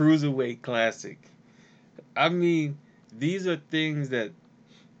Cruiserweight Classic. I mean, these are things that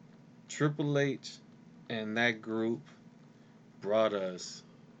Triple H and that group brought us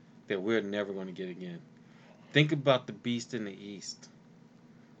that we're never going to get again. Think about the Beast in the East.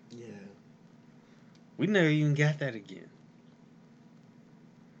 Yeah. We never even got that again.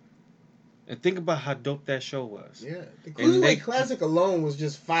 And think about how dope that show was. Yeah. The Cruiserweight Classic alone was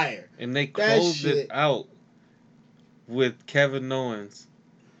just fire. And they closed it out with Kevin Owens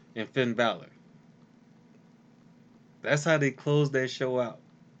and Finn Balor. That's how they closed that show out.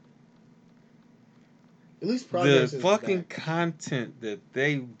 At least progress the is fucking back. Content that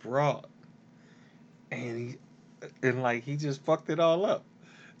they brought, and he just fucked it all up.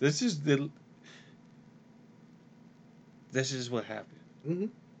 That's just what happened. Mm-hmm.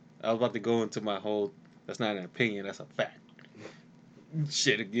 I was about to go into my whole, that's not an opinion, that's a fact.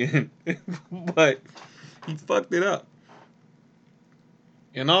 Shit again. But he fucked it up.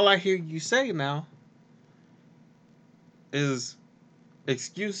 And all I hear you say now is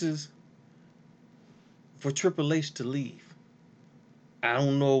excuses for Triple H to leave. I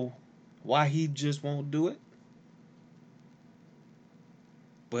don't know why he just won't do it.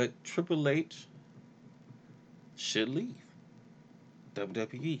 But Triple H should leave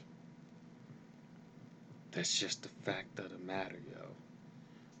WWE. That's just the fact of the matter, yo.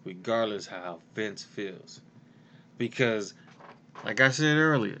 regardless how Vince feels. Because, like I said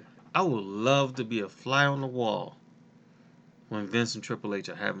earlier, I would love to be a fly on the wall when Vince and Triple H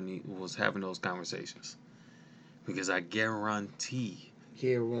was having those conversations. Because I guarantee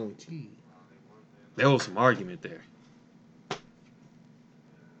there was some argument there.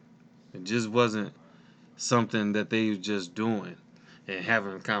 It just wasn't something that they were just doing and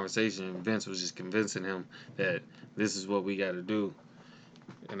having a conversation, and Vince was just convincing him that this is what we got to do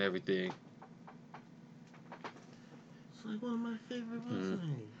and everything. It's like one of my favorite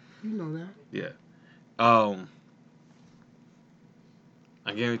wrestling. You know that. Yeah.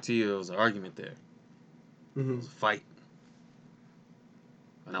 I guarantee you there was an argument there. It was a fight.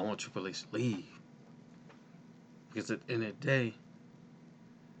 And I want Triple H to leave. Because at the end of the day,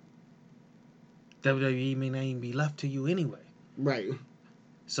 WWE may not even be left to you anyway. Right.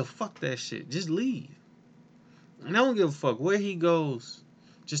 So fuck that shit. Just leave. And I don't give a fuck where he goes.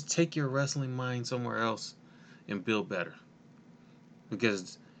 Just take your wrestling mind somewhere else and build better.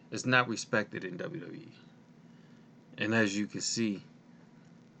 Because it's not respected in WWE. And as you can see,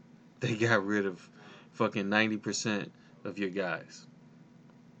 they got rid of fucking 90% of your guys.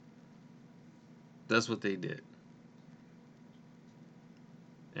 That's what they did.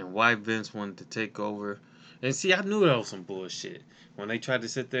 And why Vince wanted to take over. And see, I knew that was some bullshit. When they tried to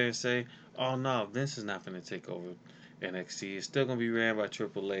sit there and say, oh no, Vince is not going to take over NXT. It's still going to be ran by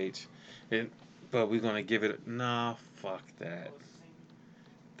Triple H. But we're going to give it... Nah, fuck that.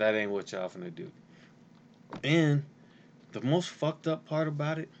 That ain't what y'all finna do. And the most fucked up part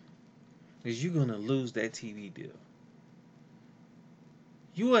about it is you're going to lose that TV deal.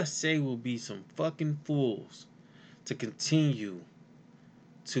 USA will be some fucking fools to continue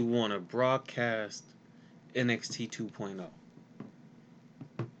to want to broadcast NXT 2.0.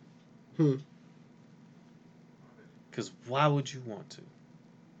 Because why would you want to?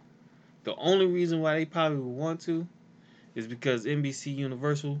 The only reason why they probably would want to is because NBC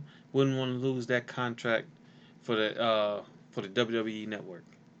Universal wouldn't want to lose that contract for the WWE network.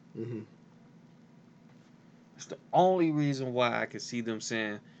 It's the only reason why I could see them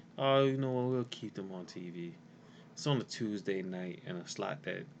saying, oh, you know what, we'll keep them on TV. It's on a Tuesday night and a slot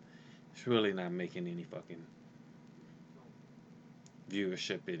that it's really not making any fucking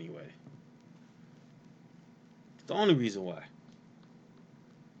viewership anyway. It's the only reason why.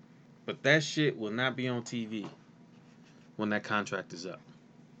 But that shit will not be on TV when that contract is up.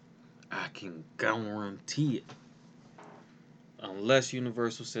 I can guarantee it. Unless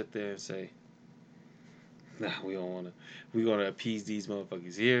Universal sit there and say, nah, we don't want to. We're going to appease these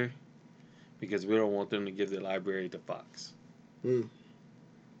motherfuckers here because we don't want them to give their library to Fox. It's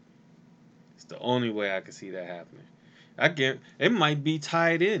the only way I can see that happening. It might be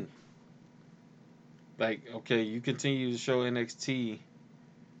tied in. Like, okay, you continue to show NXT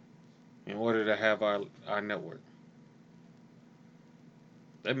in order to have our network.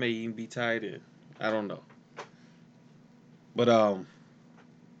 That may even be tied in. I don't know. But,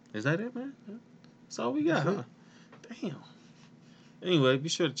 is that it, man? That's all we got, huh? Damn. Anyway, be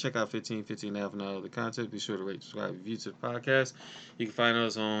sure to check out 1515 and all other content. Be sure to rate, subscribe, review to the podcast. You can find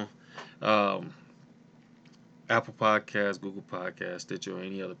us on Apple Podcasts, Google Podcasts, Stitcher, or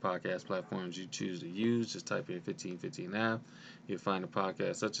any other podcast platforms you choose to use. Just type in 1515 Nav. You'll find the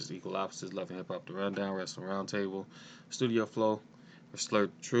podcasts such as Equal Opposites, Love and Hip Hop, The Rundown, Wrestling Roundtable, Studio Flow, or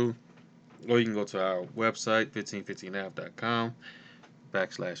Slurred True. Or you can go to our website,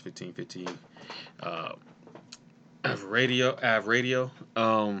 1515nav.com/1515 Av Radio.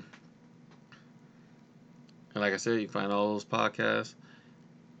 And like I said, you can find all those podcasts.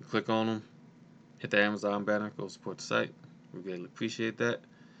 You click on them, hit the Amazon banner, go support the site. We greatly appreciate that.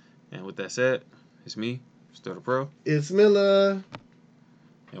 And with that said, it's me, Sterldapearl. ItzMilla.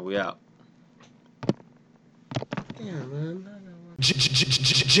 And we out. Yeah, man.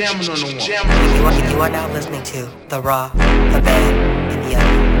 Jamming on the one. You are now listening to The Raw, The Bad, and the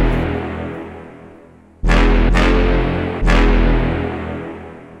Ugly.